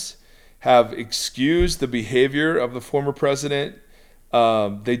lives have excused the behavior of the former president.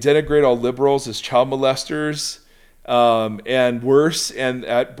 They denigrate all liberals as child molesters, and worse, and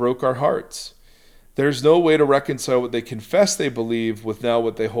that broke our hearts. There's no way to reconcile what they confess they believe with now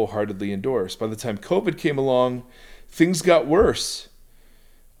what they wholeheartedly endorse. By the time COVID came along, things got worse.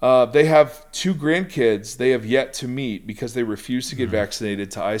 They have 2 grandkids they have yet to meet because they refuse to get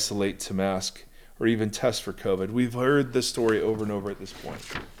vaccinated, to isolate, to mask, or even test for COVID. We've heard this story over and over at this point.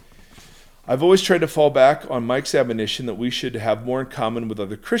 I've always tried to fall back on Mike's admonition that we should have more in common with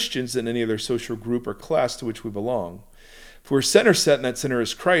other Christians than any other social group or class to which we belong. If we're center set and that center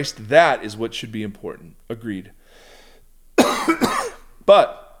is Christ, that is what should be important. Agreed.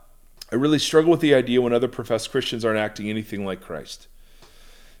 But I really struggle with the idea when other professed Christians aren't acting anything like Christ.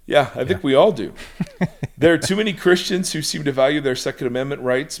 Yeah, I think we all do. There are too many Christians who seem to value their Second Amendment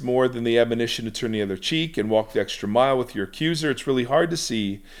rights more than the admonition to turn the other cheek and walk the extra mile with your accuser. It's really hard to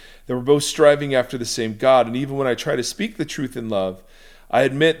see that we're both striving after the same God. And even when I try to speak the truth in love, I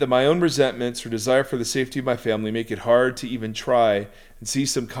admit that my own resentments or desire for the safety of my family make it hard to even try and see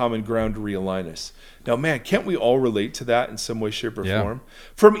some common ground to realign us. Now, man, can't we all relate to that in some way, shape, or form?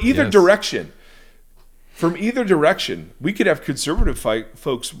 From either direction. From either direction. We could have conservative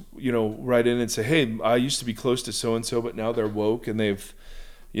folks, write in and say, hey, I used to be close to so-and-so, but now they're woke and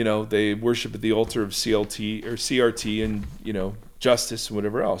they worship at the altar of CLT or CRT and, justice and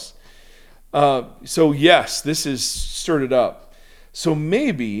whatever else. So yes, this has stirred it up. So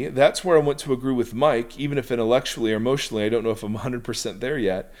maybe that's where I want to agree with Mike, even if intellectually or emotionally, I don't know if I'm 100% there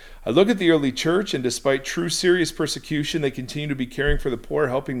yet. I look at the early church, and despite true serious persecution, they continue to be caring for the poor,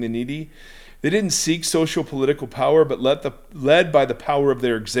 helping the needy. They didn't seek social political power, but led by the power of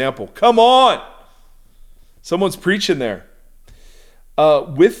their example. Come on! Someone's preaching there.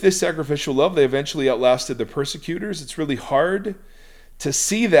 With this sacrificial love, they eventually outlasted their persecutors. It's really hard to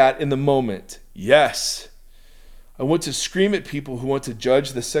see that in the moment. Yes. I want to scream at people who want to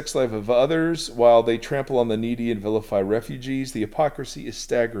judge the sex life of others while they trample on the needy and vilify refugees. The hypocrisy is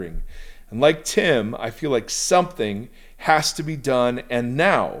staggering. And like Tim, I feel like something has to be done, and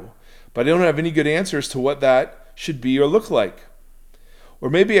now. But I don't have any good answers to what that should be or look like. Or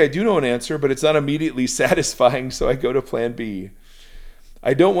maybe I do know an answer, but it's not immediately satisfying, so I go to plan B.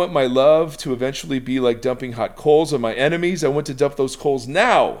 I don't want my love to eventually be like dumping hot coals on my enemies. I want to dump those coals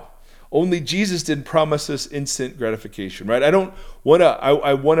now. Only Jesus didn't promise us instant gratification, right? I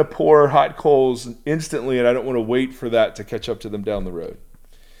want to pour hot coals instantly, and I don't want to wait for that to catch up to them down the road.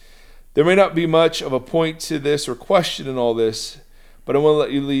 There may not be much of a point to this or question in all this, but I want to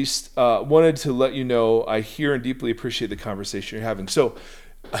let you wanted to let you know I hear and deeply appreciate the conversation you're having. So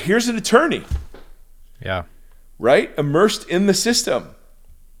here's an attorney. Yeah. Right? Immersed in the system.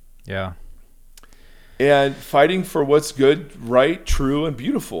 Yeah. And fighting for what's good, right, true, and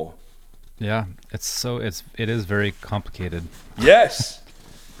beautiful. Yeah. It is very complicated. Yes.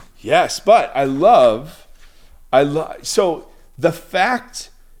 Yes. But I love, so the fact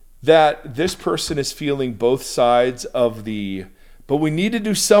that this person is feeling both sides of but we need to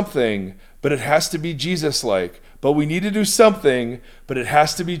do something, but it has to be Jesus-like. But we need to do something, but it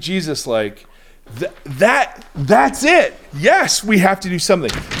has to be Jesus-like. That's it. Yes, we have to do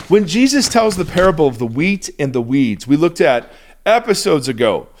something. When Jesus tells the parable of the wheat and the weeds, we looked at episodes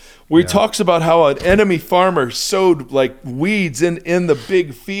ago, where he talks about how an enemy farmer sowed like weeds in the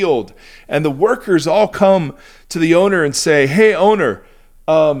big field, and the workers all come to the owner and say, hey, owner,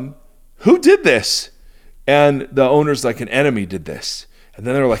 who did this? And the owner's like, an enemy did this. And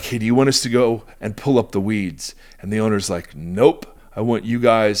then they're like, hey, do you want us to go and pull up the weeds? And the owner's like, nope, I want you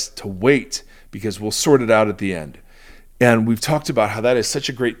guys to wait because we'll sort it out at the end. And we've talked about how that is such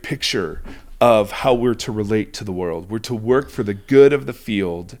a great picture of how we're to relate to the world. We're to work for the good of the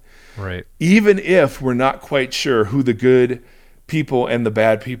field, right? Even if we're not quite sure who the good people and the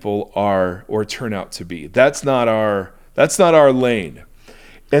bad people are or turn out to be. That's not our lane.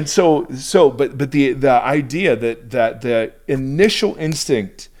 And but the idea that the initial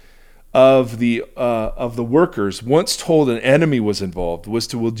instinct of the workers, once told an enemy was involved, was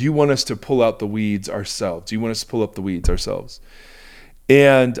to, well, do you want us to pull out the weeds ourselves? Do you want us to pull up the weeds ourselves?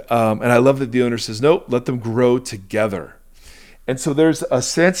 And I love that the owner says, nope, let them grow together. And so there's a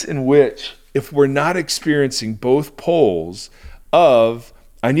sense in which if we're not experiencing both poles of,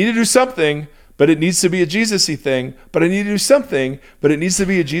 I need to do something, but it needs to be a Jesus-y thing, but I need to do something, but it needs to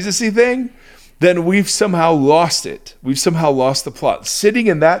be a Jesus-y thing, then we've somehow lost it. We've somehow lost the plot. Sitting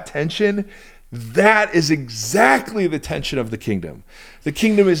in that tension, That is exactly the tension of the kingdom. The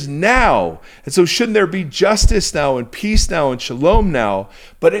kingdom is now. And so shouldn't there be justice now and peace now and shalom now?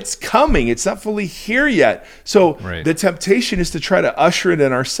 But it's coming. It's not fully here yet. So the temptation is to try to usher it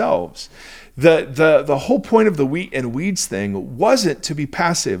in ourselves. The whole point of the wheat and weeds thing wasn't to be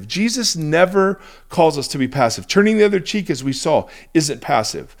passive. Jesus never calls us to be passive. Turning the other cheek, as we saw, isn't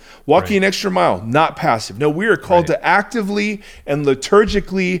passive. Walking an extra mile, not passive. No, we are called to actively and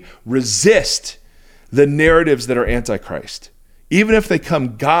liturgically resist the narratives that are antichrist, even if they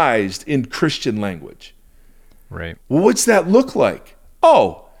come guised in Christian language. Right. Well, what's that look like?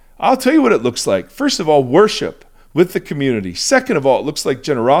 Oh, I'll tell you what it looks like. First of all, worship with the community. Second of all, it looks like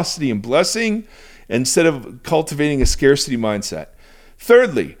generosity and blessing instead of cultivating a scarcity mindset.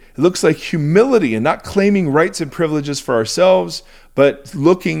 Thirdly, it looks like humility and not claiming rights and privileges for ourselves, but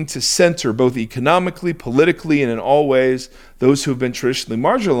looking to center both economically, politically, and in all ways those who have been traditionally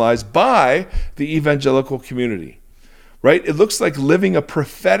marginalized by the evangelical community. Right? It looks like living a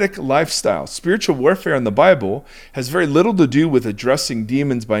prophetic lifestyle. Spiritual warfare in the Bible has very little to do with addressing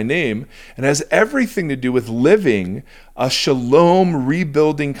demons by name and has everything to do with living a shalom,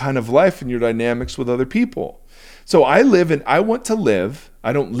 rebuilding kind of life in your dynamics with other people. So I want to live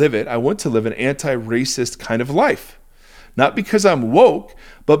an anti-racist kind of life. Not because I'm woke,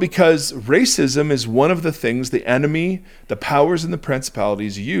 but because racism is one of the things the enemy, the powers and the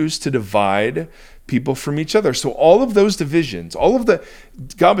principalities use to divide people from each other. So all of those divisions,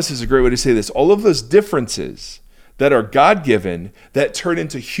 Gombis is a great way to say this, all of those differences that are God-given that turn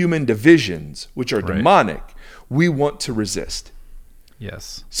into human divisions, which are demonic, we want to resist.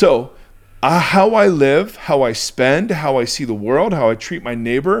 Yes. So how I live, how I spend, how I see the world, how I treat my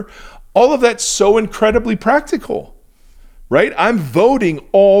neighbor, all of that's so incredibly practical. Right? I'm voting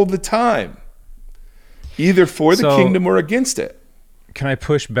all the time, either for the kingdom or against it. Can I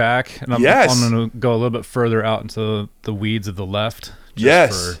push back? And I'm going to go a little bit further out into the weeds of the left.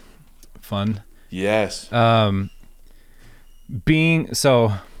 Just for fun. Yes. I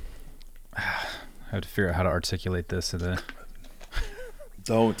have to figure out how to articulate this in a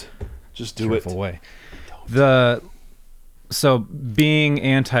Don't. Just do careful it. way. So being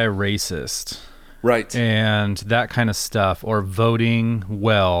anti-racist. Right. And that kind of stuff, or voting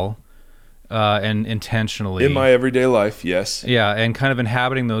well and intentionally. In my everyday life, yes. Yeah, and kind of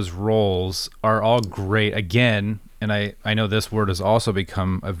inhabiting those roles are all great. Again, and I know this word has also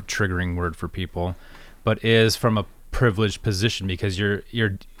become a triggering word for people, but is from a privileged position because you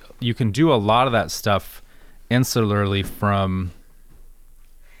can do a lot of that stuff insularly from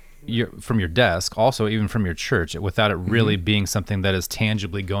your desk, also even from your church, without it really being something that is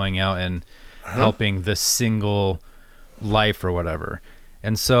tangibly going out and helping the single life or whatever.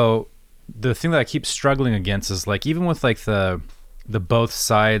 And so the thing that I keep struggling against is like, even with like the both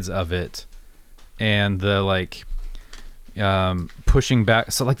sides of it and the like pushing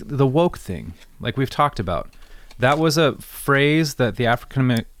back. So like the woke thing, like we've talked about, that was a phrase that the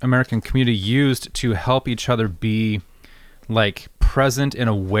African American community used to help each other be like present and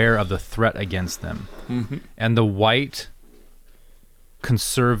aware of the threat against them. Mm-hmm. And the white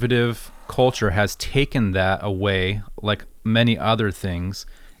conservative culture has taken that away, like many other things,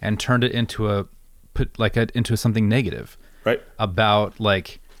 and turned it into into something negative, right? About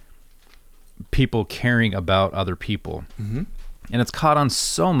like people caring about other people, and it's caught on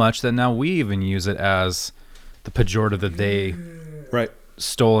so much that now we even use it as the pejorative that they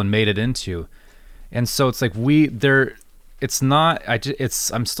stole and made it into, and so it's like it's not.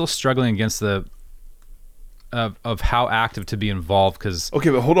 I'm still struggling against the of how active to be involved because but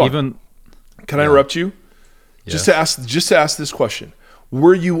hold on. Can I interrupt you? Yes. Just to ask this question.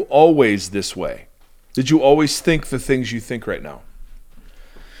 Were you always this way? Did you always think the things you think right now?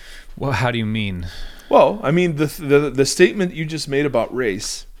 Well, how do you mean? Well, I mean the statement you just made about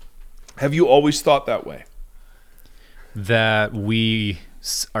race. Have you always thought that way? That we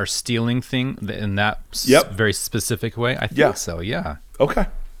are stealing things in that very specific way? I think so, yeah. Okay.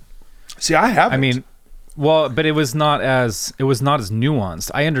 See, I haven't. I mean, well, but it was not as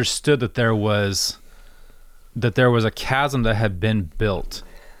nuanced. I understood that there was a chasm that had been built,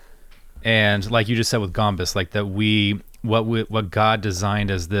 and like you just said with Gombis, like that what God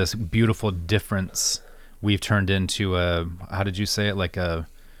designed as this beautiful difference, we've turned into how did you say it? Like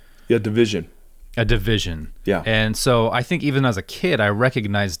division. A division. Yeah. And so I think even as a kid, I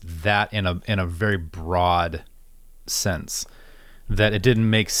recognized that in a very broad sense. That it didn't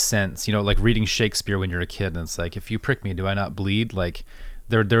make sense, like reading Shakespeare when you're a kid, and it's like, if you prick me, do I not bleed? Like,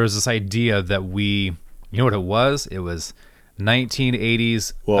 there was this idea that you know what it was? It was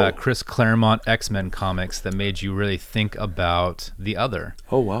 1980s Chris Claremont X-Men comics that made you really think about the other.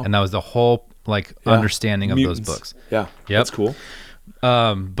 Oh wow! And that was the whole like understanding of Mutants. those books. Yeah, that's cool.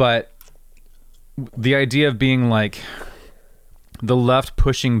 But the idea of being like the left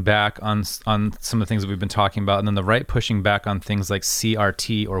pushing back on some of the things that we've been talking about, and then the right pushing back on things like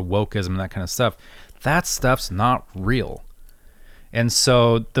CRT or wokeism and that kind of stuff, that stuff's not real. And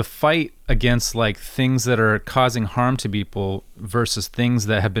so the fight against like things that are causing harm to people versus things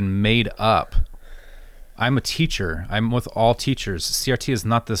that have been made up. I'm a teacher. I'm with all teachers. CRT is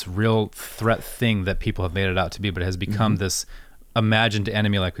not this real threat thing that people have made it out to be, but it has become this imagined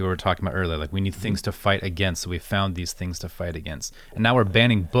enemy like we were talking about earlier. Like we need things to fight against, so we found these things to fight against. And now we're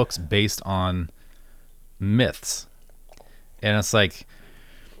banning books based on myths. And it's like,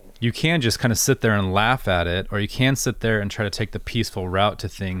 you can just kind of sit there and laugh at it, or you can sit there and try to take the peaceful route to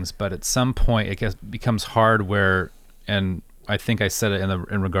things, but at some point it becomes hard where, and I think I said it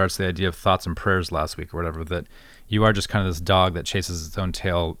in regards to the idea of thoughts and prayers last week or whatever, that you are just kind of this dog that chases its own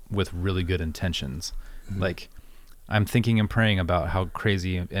tail with really good intentions. Like, I'm thinking and praying about how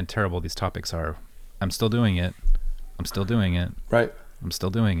crazy and terrible these topics are. I'm still doing it. I'm still doing it. Right. I'm still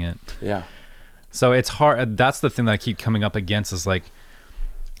doing it. Yeah. So it's hard. That's the thing that I keep coming up against is like,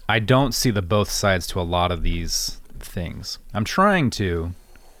 I don't see the both sides to a lot of these things. I'm trying to,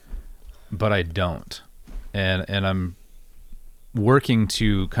 but I don't. And I'm working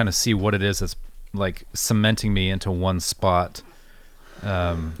to kind of see what it is that's like cementing me into one spot.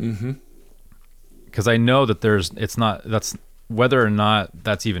 Because I know that that's whether or not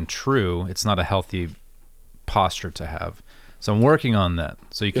that's even true, it's not a healthy posture to have. So I'm working on that.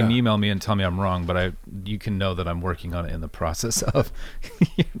 So you can email me and tell me I'm wrong, but you can know that I'm working on it in the process of.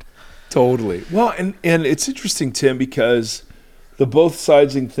 Totally. Well, and it's interesting, Tim, because the both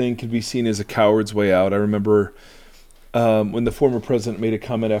sidesing thing can be seen as a coward's way out. I remember when the former president made a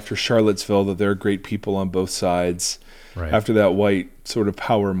comment after Charlottesville that there are great people on both sides. Right. After that white sort of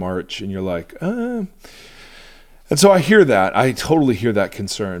power march, and you're like, And so I hear that. I totally hear that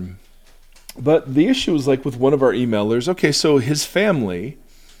concern. But the issue is like with one of our emailers, okay, so his family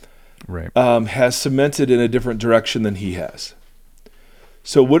has cemented in a different direction than he has.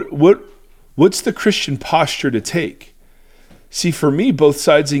 So what's the Christian posture to take? See, for me, both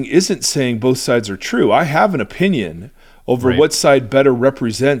sidesing isn't saying both sides are true. I have an opinion over what side better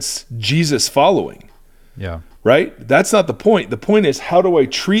represents Jesus following. Yeah. Right? That's not the point. The point is, how do I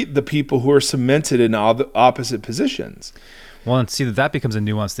treat the people who are cemented in opposite positions? Well, and see that becomes a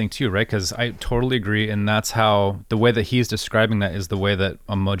nuanced thing too, right? Because I totally agree, and that's how the way that he's describing that is the way that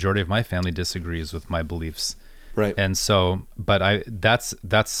a majority of my family disagrees with my beliefs. Right. And so, but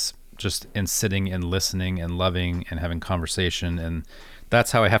that's just in sitting and listening and loving and having conversation, and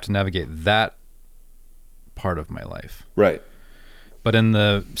that's how I have to navigate that part of my life. Right. But in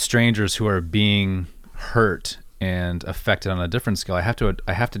the strangers who are being hurt and affected on a different scale, I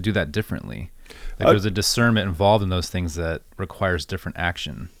have to do that differently. Like there's a discernment involved in those things that requires different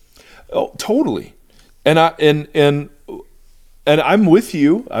action. Oh, totally. And I'm with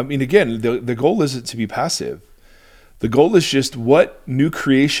you. I mean, again, the goal isn't to be passive. The goal is just what new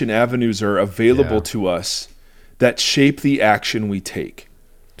creation avenues are available to us that shape the action we take.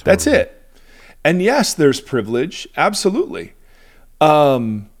 Totally. That's it. And yes, there's privilege. Absolutely.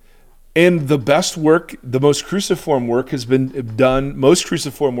 And the best work, the most cruciform work has been done. Most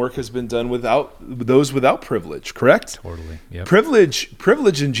cruciform work has been done without privilege. Correct? Totally. Yep.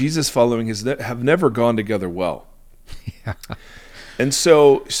 Privilege and Jesus following have never gone together well. Yeah. And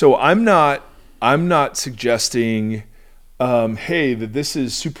so I'm not suggesting, hey, that this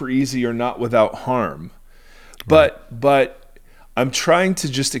is super easy or not without harm, but I'm trying to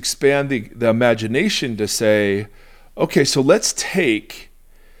just expand the imagination to say, okay, so let's take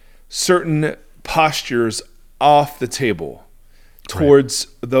certain postures off the table towards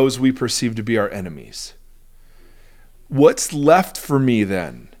those we perceive to be our enemies. What's left for me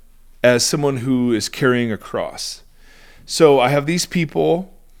then as someone who is carrying a cross? So I have these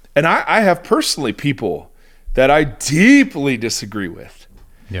people, and I have personally people that I deeply disagree with.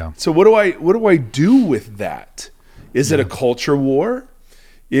 Yeah. So what do I do with that? Is it a culture war?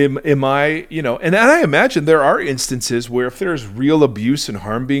 Am I, and I imagine there are instances where if there's real abuse and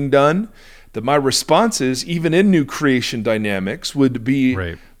harm being done, that my responses, even in new creation dynamics, would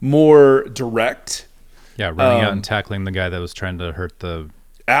be more direct. Yeah, running out and tackling the guy that was trying to hurt the...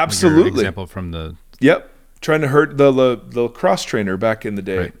 Absolutely. Example from the... Yep, trying to hurt the lacrosse trainer back in the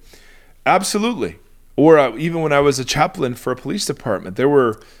day. Right. Absolutely. Or even when I was a chaplain for a police department, there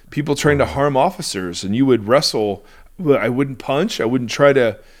were people trying to harm officers, and you would wrestle. I wouldn't punch. I wouldn't try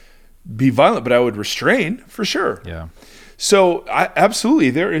to be violent, but I would restrain for sure. Yeah. So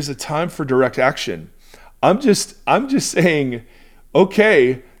absolutely, there is a time for direct action. I'm just saying,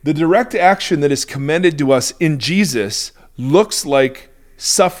 okay, the direct action that is commended to us in Jesus looks like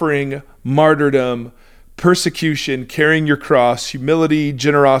suffering, martyrdom, persecution, carrying your cross, humility,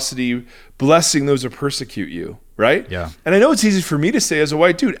 generosity, blessing those who persecute you, right? Yeah. And I know it's easy for me to say as a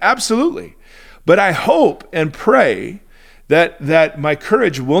white dude, absolutely. But I hope and pray that my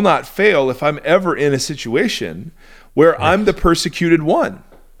courage will not fail if I'm ever in a situation where I'm the persecuted one,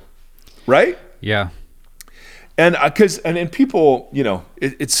 right? Yeah. And and people,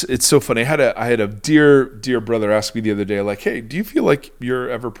 it's so funny. I had a dear brother ask me the other day, like, hey, do you feel like you're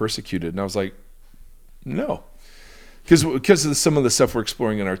ever persecuted? And I was like, no, because of some of the stuff we're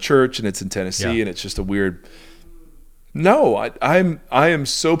exploring in our church, and it's in Tennessee, and it's just a weird. No, I am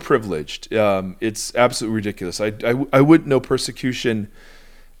so privileged. It's absolutely ridiculous. I wouldn't know persecution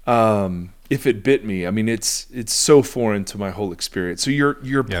if it bit me. I mean, it's so foreign to my whole experience. So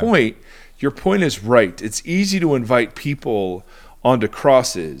your point is right. It's easy to invite people onto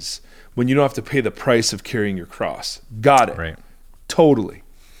crosses when you don't have to pay the price of carrying your cross. Got it. Right. Totally.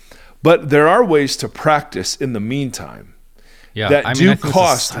 But there are ways to practice in the meantime that do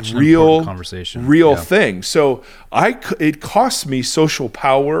cost real things. So it costs me social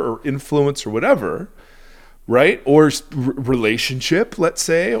power or influence or whatever, right? Or relationship, let's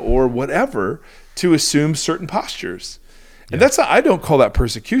say, or whatever, to assume certain postures. And I don't call that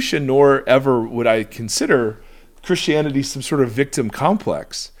persecution, nor ever would I consider Christianity some sort of victim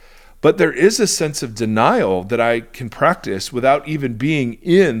complex. But there is a sense of denial that I can practice without even being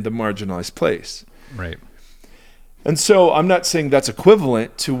in the marginalized place. Right. And so I'm not saying that's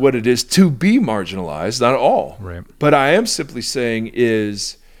equivalent to what it is to be marginalized, not at all. Right. But I am simply saying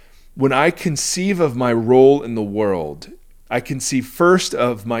is when I conceive of my role in the world, I conceive first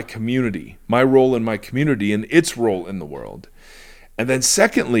of my community, my role in my community and its role in the world. And then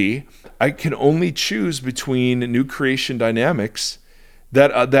secondly, I can only choose between new creation dynamics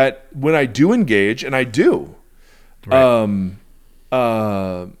that when I do engage, and I do, right.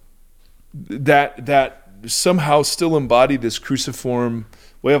 That somehow still embody this cruciform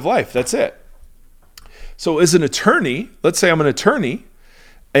way of life. That's it. So as an attorney, let's say I'm an attorney,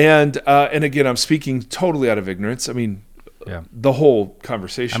 and again, I'm speaking totally out of ignorance. I mean, the whole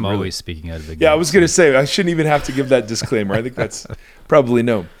conversation. I'm really, always speaking out of ignorance. Yeah, I was going to say, I shouldn't even have to give that disclaimer. I think that's probably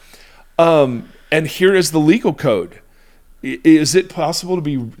known. And here is the legal code. Is it possible to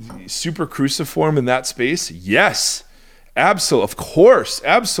be super cruciform in that space? Yes, absolutely. Of course,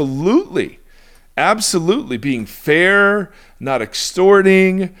 absolutely. Absolutely. Being fair, not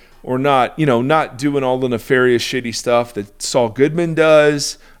extorting, or not doing all the nefarious, shady stuff that Saul Goodman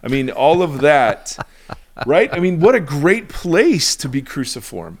does. I mean, all of that, right? I mean, what a great place to be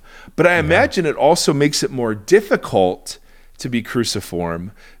cruciform. But I imagine it also makes it more difficult to be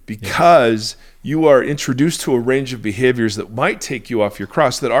cruciform because you are introduced to a range of behaviors that might take you off your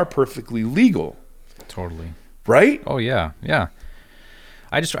cross that are perfectly legal. Totally. Right? Oh, yeah. Yeah.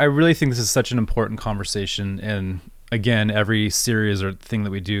 I really think this is such an important conversation. And again, every series or thing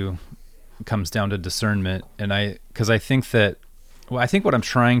that we do comes down to discernment. And because I think what I'm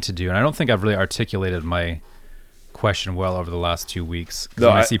trying to do, and I don't think I've really articulated my question well over the last 2 weeks. Because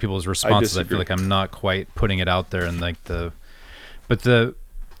when I see people's responses, I feel like I'm not quite putting it out there. And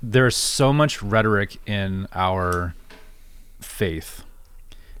there's so much rhetoric in our faith.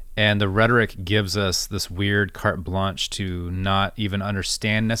 And the rhetoric gives us this weird carte blanche to not even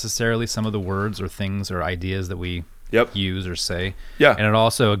understand necessarily some of the words or things or ideas that we use or say. Yeah. And it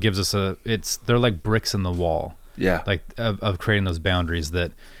also gives us they're like bricks in the wall. Yeah. Like of creating those boundaries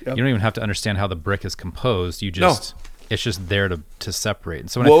that you don't even have to understand how the brick is composed. It's just there to separate.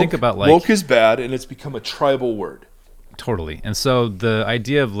 And so when I think about woke is bad and it's become a tribal word. Totally. And so the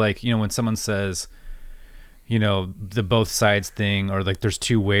idea of when someone says, the both sides thing, or like there's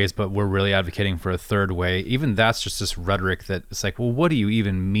two ways, but we're really advocating for a third way. Even that's just this rhetoric that it's like, well, what do you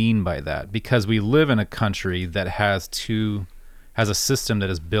even mean by that? Because we live in a country that has a system that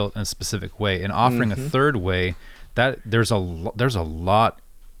is built in a specific way, and offering a third way, that there's a lot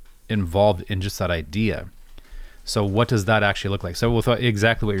involved in just that idea. So what does that actually look like? So with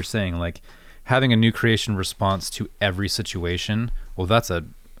exactly what you're saying, like having a new creation response to every situation, well, that's a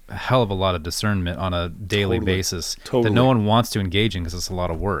hell of a lot of discernment on a daily basis that no one wants to engage in because it's a lot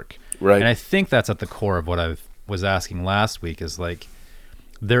of work. Right. And I think that's at the core of what I was asking last week is like,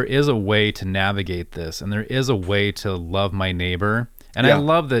 there is a way to navigate this, and there is a way to love my neighbor. And I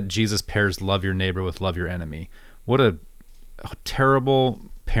love that Jesus pairs love your neighbor with love your enemy. What a terrible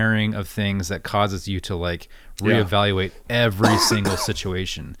pairing of things that causes you to like reevaluate every single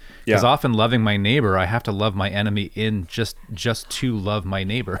situation. Because often loving my neighbor, I have to love my enemy in just to love my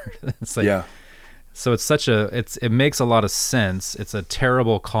neighbor. It's like So it makes a lot of sense. It's a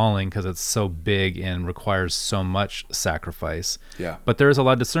terrible calling because it's so big and requires so much sacrifice. Yeah. But there is a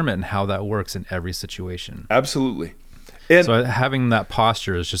lot of discernment in how that works in every situation. Absolutely. And so having that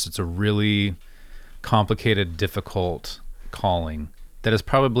posture it's a really complicated, difficult calling that is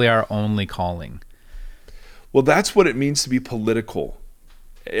probably our only calling. Well, that's what it means to be political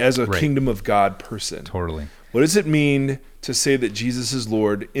as a kingdom of God person. Totally. What does it mean to say that Jesus is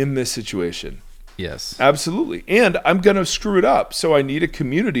Lord in this situation? Yes. Absolutely. And I'm going to screw it up, so I need a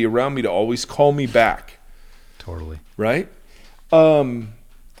community around me to always call me back. Totally. Right?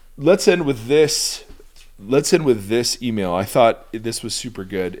 Let's end with this. Let's end with this email. I thought this was super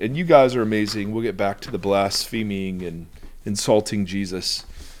good. And you guys are amazing. We'll get back to the blaspheming and insulting Jesus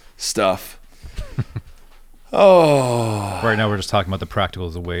stuff. Oh. Right now we're just talking about the practical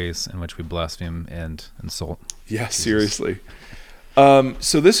ways in which we blaspheme and insult. Yeah, Jesus. Seriously.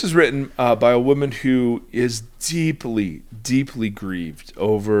 So this is written by a woman who is deeply, deeply grieved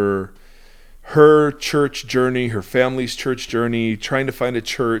over her church journey, her family's church journey, trying to find a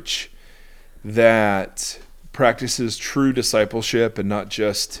church that practices true discipleship and not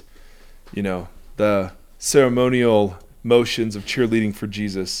just, the ceremonial motions of cheerleading for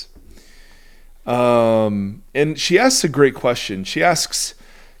Jesus. And she asks a great question. She asks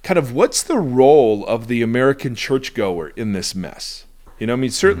kind of what's the role of the American churchgoer in this mess?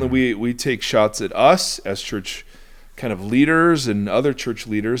 Certainly we take shots at us as church kind of leaders and other church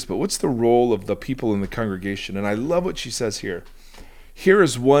leaders, but what's the role of the people in the congregation? And I love what she says here. Here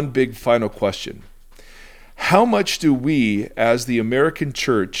is one big final question. How much do we as the American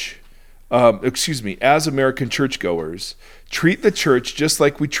church, as American churchgoers, treat the church just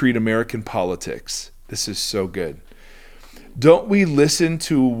like we treat American politics? This is so good. Don't we listen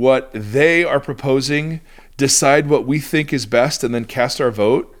to what they are proposing, decide what we think is best, and then cast our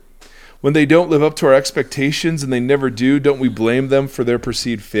vote? When they don't live up to our expectations, and they never do, don't we blame them for their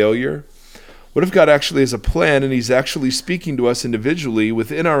perceived failure? What if God actually has a plan, and he's actually speaking to us individually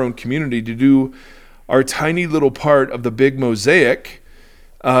within our own community to do our tiny little part of the big mosaic?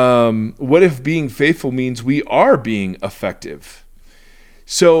 What if being faithful means we are being effective?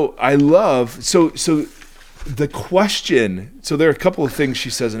 So I love, so the question, so there are a couple of things she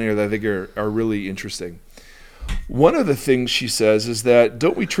says in here that I think are really interesting. One of the things she says is that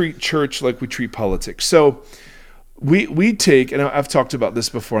don't we treat church like we treat politics? So we take, and I've talked about this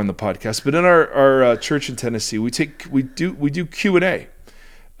before on the podcast, but in our church in Tennessee, we do Q&A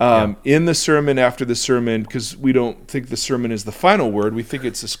in the sermon, after the sermon, because we don't think the sermon is the final word. We think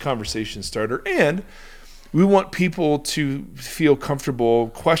it's this conversation starter, and we want people to feel comfortable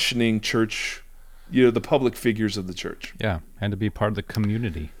questioning church, the public figures of the church. Yeah, and to be part of the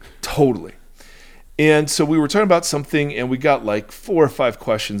community. Totally. And so we were talking about something, and we got like 4 or 5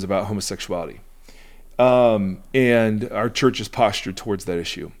 questions about homosexuality. And our church is postured towards that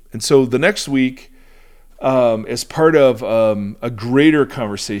issue. And so the next week, as part of a greater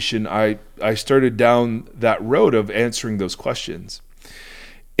conversation, I started down that road of answering those questions.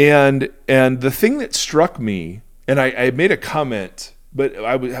 And the thing that struck me, and I made a comment, but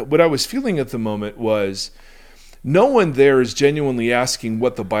what I was feeling at the moment was no one there is genuinely asking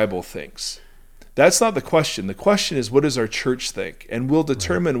what the Bible thinks. That's not the question. The question is, what does our church think? And we'll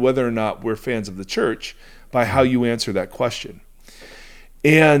determine whether or not we're fans of the church by how you answer that question.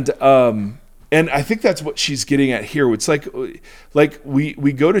 And I think that's what she's getting at here. It's like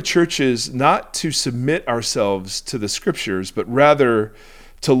we go to churches not to submit ourselves to the scriptures, but rather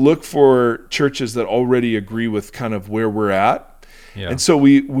to look for churches that already agree with kind of where we're at. Yeah. And so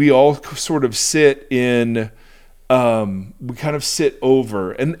we all sort of sit in... we kind of sit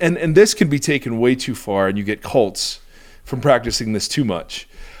over, and this can be taken way too far, and you get cults from practicing this too much.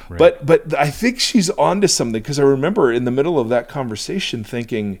 Right. But I think she's onto something, because I remember in the middle of that conversation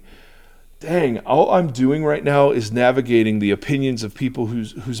thinking, dang, all I'm doing right now is navigating the opinions of people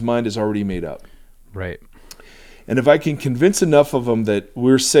whose mind is already made up. Right. And if I can convince enough of them that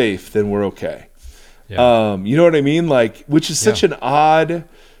we're safe, then we're okay. Yeah. You know what I mean? Which is such an odd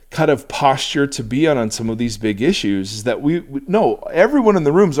kind of posture to be on some of these big issues, is that we no, everyone in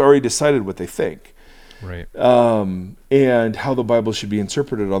the room's already decided what they think. Right. And how the Bible should be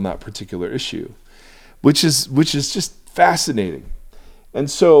interpreted on that particular issue, which is just fascinating. And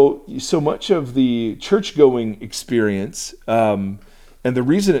so much of the church-going experience, and the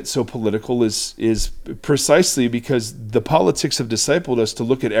reason it's so political is precisely because the politics have discipled us to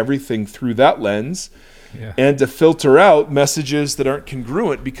look at everything through that lens. Yeah. And to filter out messages that aren't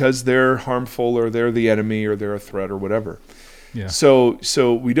congruent because they're harmful, or they're the enemy, or they're a threat, or whatever. Yeah. So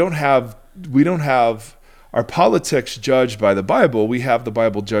we don't have our politics judged by the Bible, we have the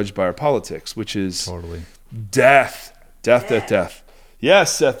Bible judged by our politics, which is death.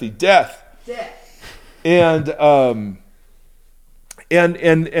 Yes, Sethi, death. And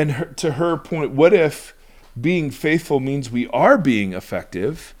to her point, what if being faithful means we are being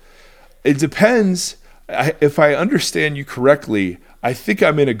effective? It depends. If I understand you correctly, I think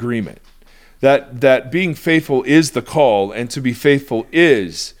I'm in agreement that being faithful is the call, and to be faithful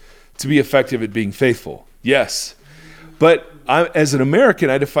is to be effective at being faithful. Yes. But as an American,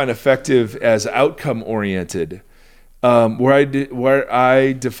 I define effective as outcome oriented, where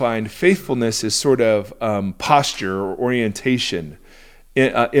I define faithfulness as sort of posture or orientation,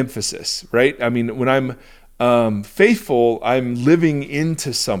 emphasis, right? I mean, when I'm faithful, I'm living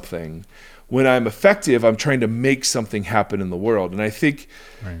into something. When I'm effective, I'm trying to make something happen in the world. And I think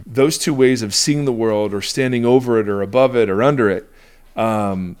those two ways of seeing the world, or standing over it or above it or under it,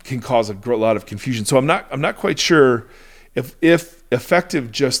 can cause a lot of confusion. So I'm not quite sure if effective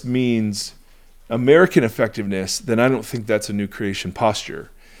just means American effectiveness, then I don't think that's a new creation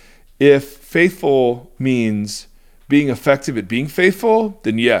posture. If faithful means being effective at being faithful,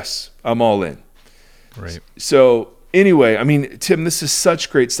 then yes, I'm all in. Right. So anyway, I mean, Tim, this is such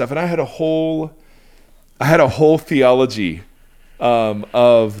great stuff, and I had a whole theology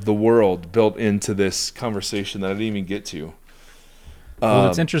of the world built into this conversation that I didn't even get to. Well,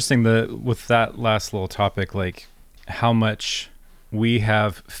 it's interesting with that last little topic, like how much we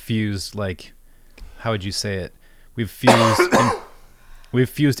have fused, like, how would you say it? We've fused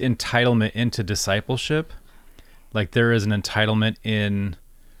entitlement into discipleship. Like there is an entitlement in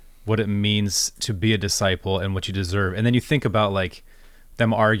what it means to be a disciple and what you deserve. And then you think about like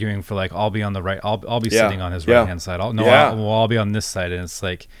them arguing for like, I'll be on the right, I'll be sitting on his right hand side. I'll be on this side. And it's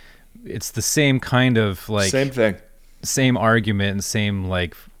like, it's the same kind of like same thing, same argument and same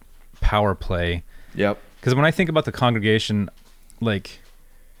like power play. Yep. Because when I think about the congregation, like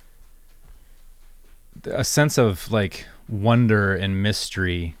a sense of like wonder and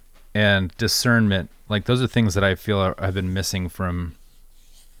mystery and discernment, like those are things that I feel have been missing from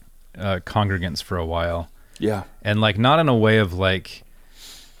congregants for a while. Yeah. And like not in a way of like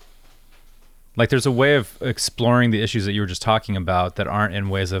there's a way of exploring the issues that you were just talking about that aren't in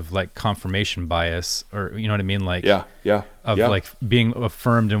ways of like confirmation bias, or you know what I mean, like like being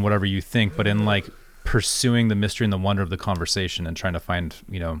affirmed in whatever you think, but in like pursuing the mystery and the wonder of the conversation and trying to find,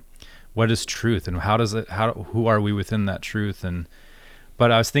 you know, what is truth and who are we within that truth.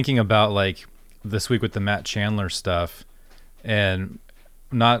 But I was thinking about like this week with the Matt Chandler stuff, and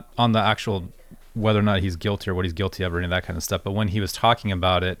not on the actual whether or not he's guilty or what he's guilty of or any of that kind of stuff, but when he was talking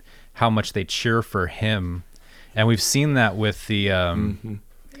about it, how much they cheer for him. And we've seen that with the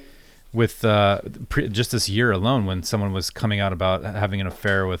just this year alone, when someone was coming out about having an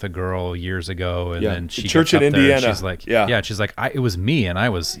affair with a girl years ago, and then she church in Indiana, she's like, she's like, it was me, and I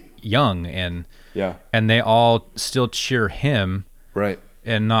was young, and they all still cheer him, right,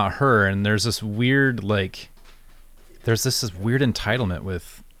 and not her. And there's this weird like, there's this weird entitlement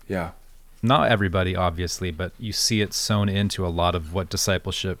with not everybody obviously, but you see it sewn into a lot of what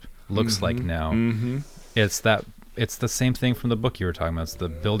discipleship looks like now. It's the same thing from the book you were talking about. It's the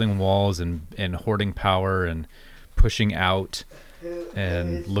building walls and hoarding power and pushing out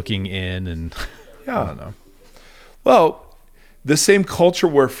and looking in, and I don't know. Well, the same culture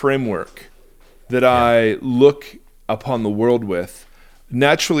war framework that I look upon the world with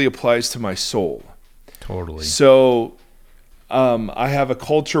naturally applies to my soul. Totally. So I have a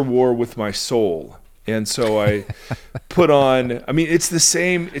culture war with my soul. And so I put on, I mean, it's the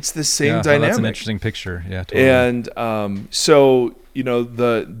same dynamic. That's an interesting picture. Yeah, totally. And so, you know,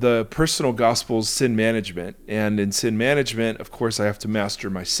 the personal gospel is sin management. And in sin management, of course, I have to master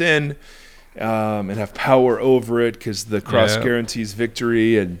my sin and have power over it, because the cross guarantees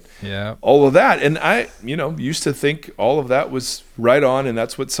victory and all of that. And I, you know, used to think all of that was right on, and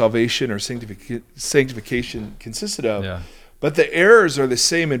that's what salvation or sanctification consisted of. Yeah. But the errors are the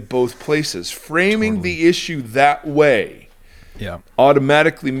same in both places. Framing the issue that way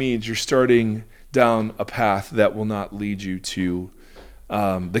automatically means you're starting down a path that will not lead you to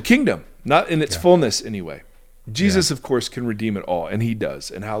the kingdom, not in its fullness anyway. Jesus, of course, can redeem it all, and he does,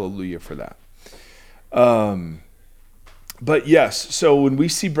 and hallelujah for that. But yes, so when we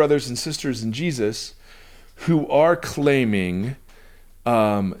see brothers and sisters in Jesus who are claiming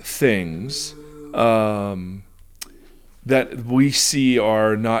things that we see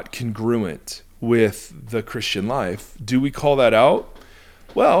are not congruent with the Christian life, do we call that out?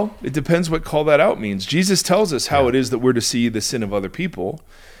 Well, it depends what call that out means. Jesus tells us how it is that we're to see the sin of other people,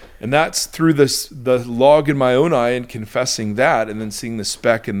 and that's through the log in my own eye and confessing that, and then seeing the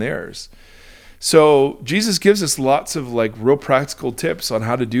speck in theirs. So Jesus gives us lots of like real practical tips on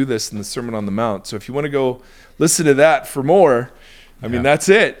how to do this in the Sermon on the Mount. So if you want to go listen to that for more, I mean, that's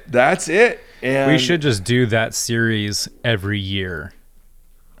it. That's it. And we should just do that series every year.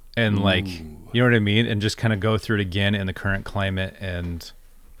 And like, you know what I mean? And just kind of go through it again in the current climate. And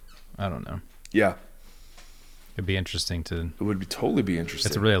I don't know. Yeah. It'd be interesting to. It would totally be interesting.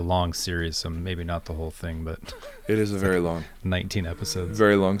 It's a really long series, so maybe not the whole thing, but. It is a very long. 19 episodes.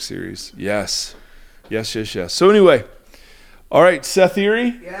 Very long series. Yes. Yes. So anyway, all right, Seth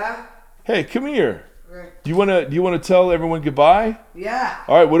Erie. Yeah. Hey, come here. Do you want to tell everyone goodbye? Yeah.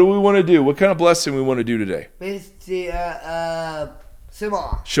 All right. What do we want to do? What kind of blessing we want to do today? It's the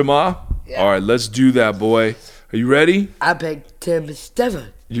Shema. Shema. Yeah. All right. Let's do that, boy. Are you ready? I picked Tim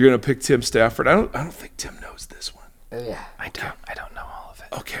Stafford. You're gonna pick Tim Stafford. I don't think Tim knows this one. Oh, yeah. I don't know all of it.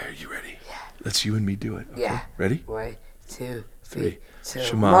 Okay. Are you ready? Yeah. Let's you and me do it. Okay. Yeah. Ready? 1, 2, 3.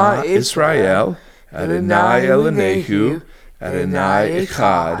 Shema Israel, Adonai Eloheinu, Adonai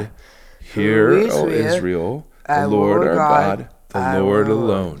Echad. Hear, O Israel, the Lord our God, the Lord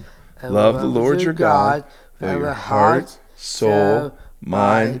alone. Love the Lord your God with your heart, soul,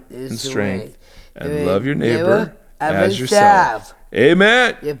 mind, and strength, and love your neighbor as yourself.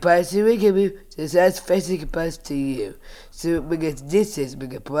 Amen. Your blessing will give you just as facing bless to you. So because this is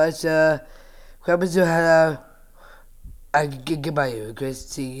because bless come to hello. I can give my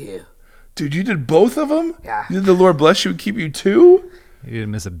request to you. Dude, you did both of them? Yeah. You did the Lord bless you and keep you too? You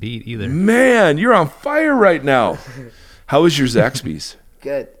didn't miss a beat either. Man, you're on fire right now. How was your Zaxby's?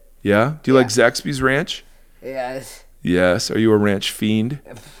 Good. Yeah? Do you like Zaxby's Ranch? Yes. Yes. Are you a ranch fiend?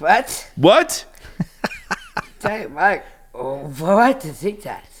 What? What? Hey, Mike. Why did you think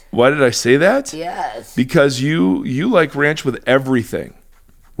that? Why did I say that? Yes. Because you like ranch with everything,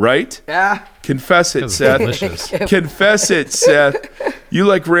 right? Yeah. Confess it, It's Seth. delicious. Confess it, Seth. You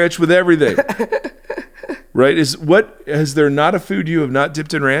like ranch with everything, right? Has there not a food you have not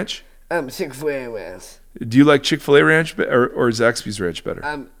dipped in ranch? Chick-fil-A ranch. Do you like Chick-fil-A ranch or Zaxby's ranch better?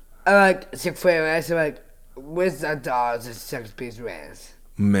 I like Chick-fil-A ranch. I like with the dogs and Zaxby's ranch.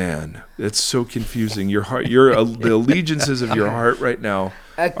 Man, it's so confusing. Your heart, the allegiances of your heart right now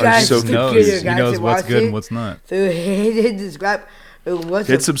are Guys, so confusing. He knows what's good and what's not. So hit subscribe.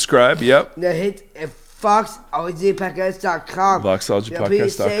 Hit subscribe. Yep. No, hit VoxologyPodcast.com. VoxologyPodcast.com.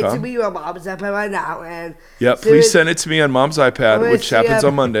 Please send it to me on Mom's iPad right now. And please send it to me on Mom's iPad, which happens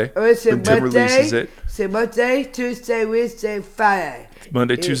on Monday when Tim releases it. So Monday, Tuesday, Wednesday, Friday.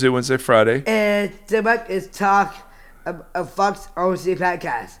 Monday, Tuesday, Wednesday, Friday. And the book is Talk a Voxology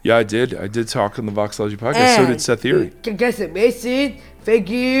Podcast. Yeah, I did talk on the Voxology Podcast. So did Seth Erie. You guys are amazing. Thank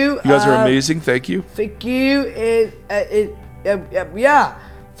you. You guys are amazing. Thank you. Thank you. And yeah.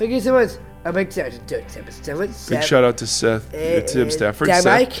 Thank you so much. A big shout out to Tim Stafford. Big shout out to Seth, Tim Stafford, Danny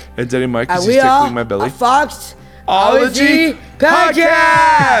Seth, Mike. and Danny Mike because And he's we are tickling my belly. a Voxology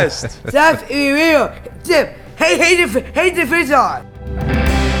Podcast. Seth Erie. Tim, hey the fish on.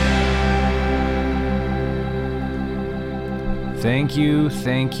 Thank you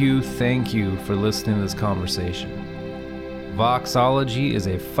for listening to this conversation. Voxology is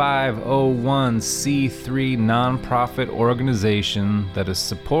a 501c3 nonprofit organization that is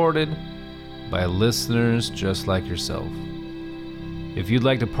supported by listeners just like yourself. If you'd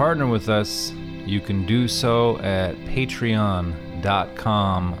like to partner with us, you can do so at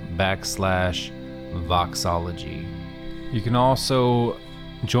patreon.com/Voxology. You can also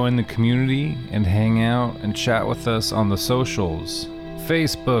join the community and hang out and chat with us on the socials.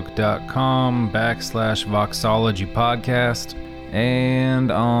 Facebook.com/Voxology Podcast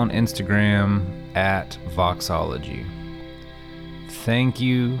and on Instagram @Voxology. Thank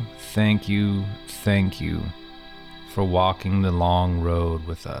you for walking the long road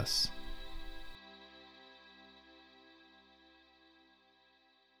with us.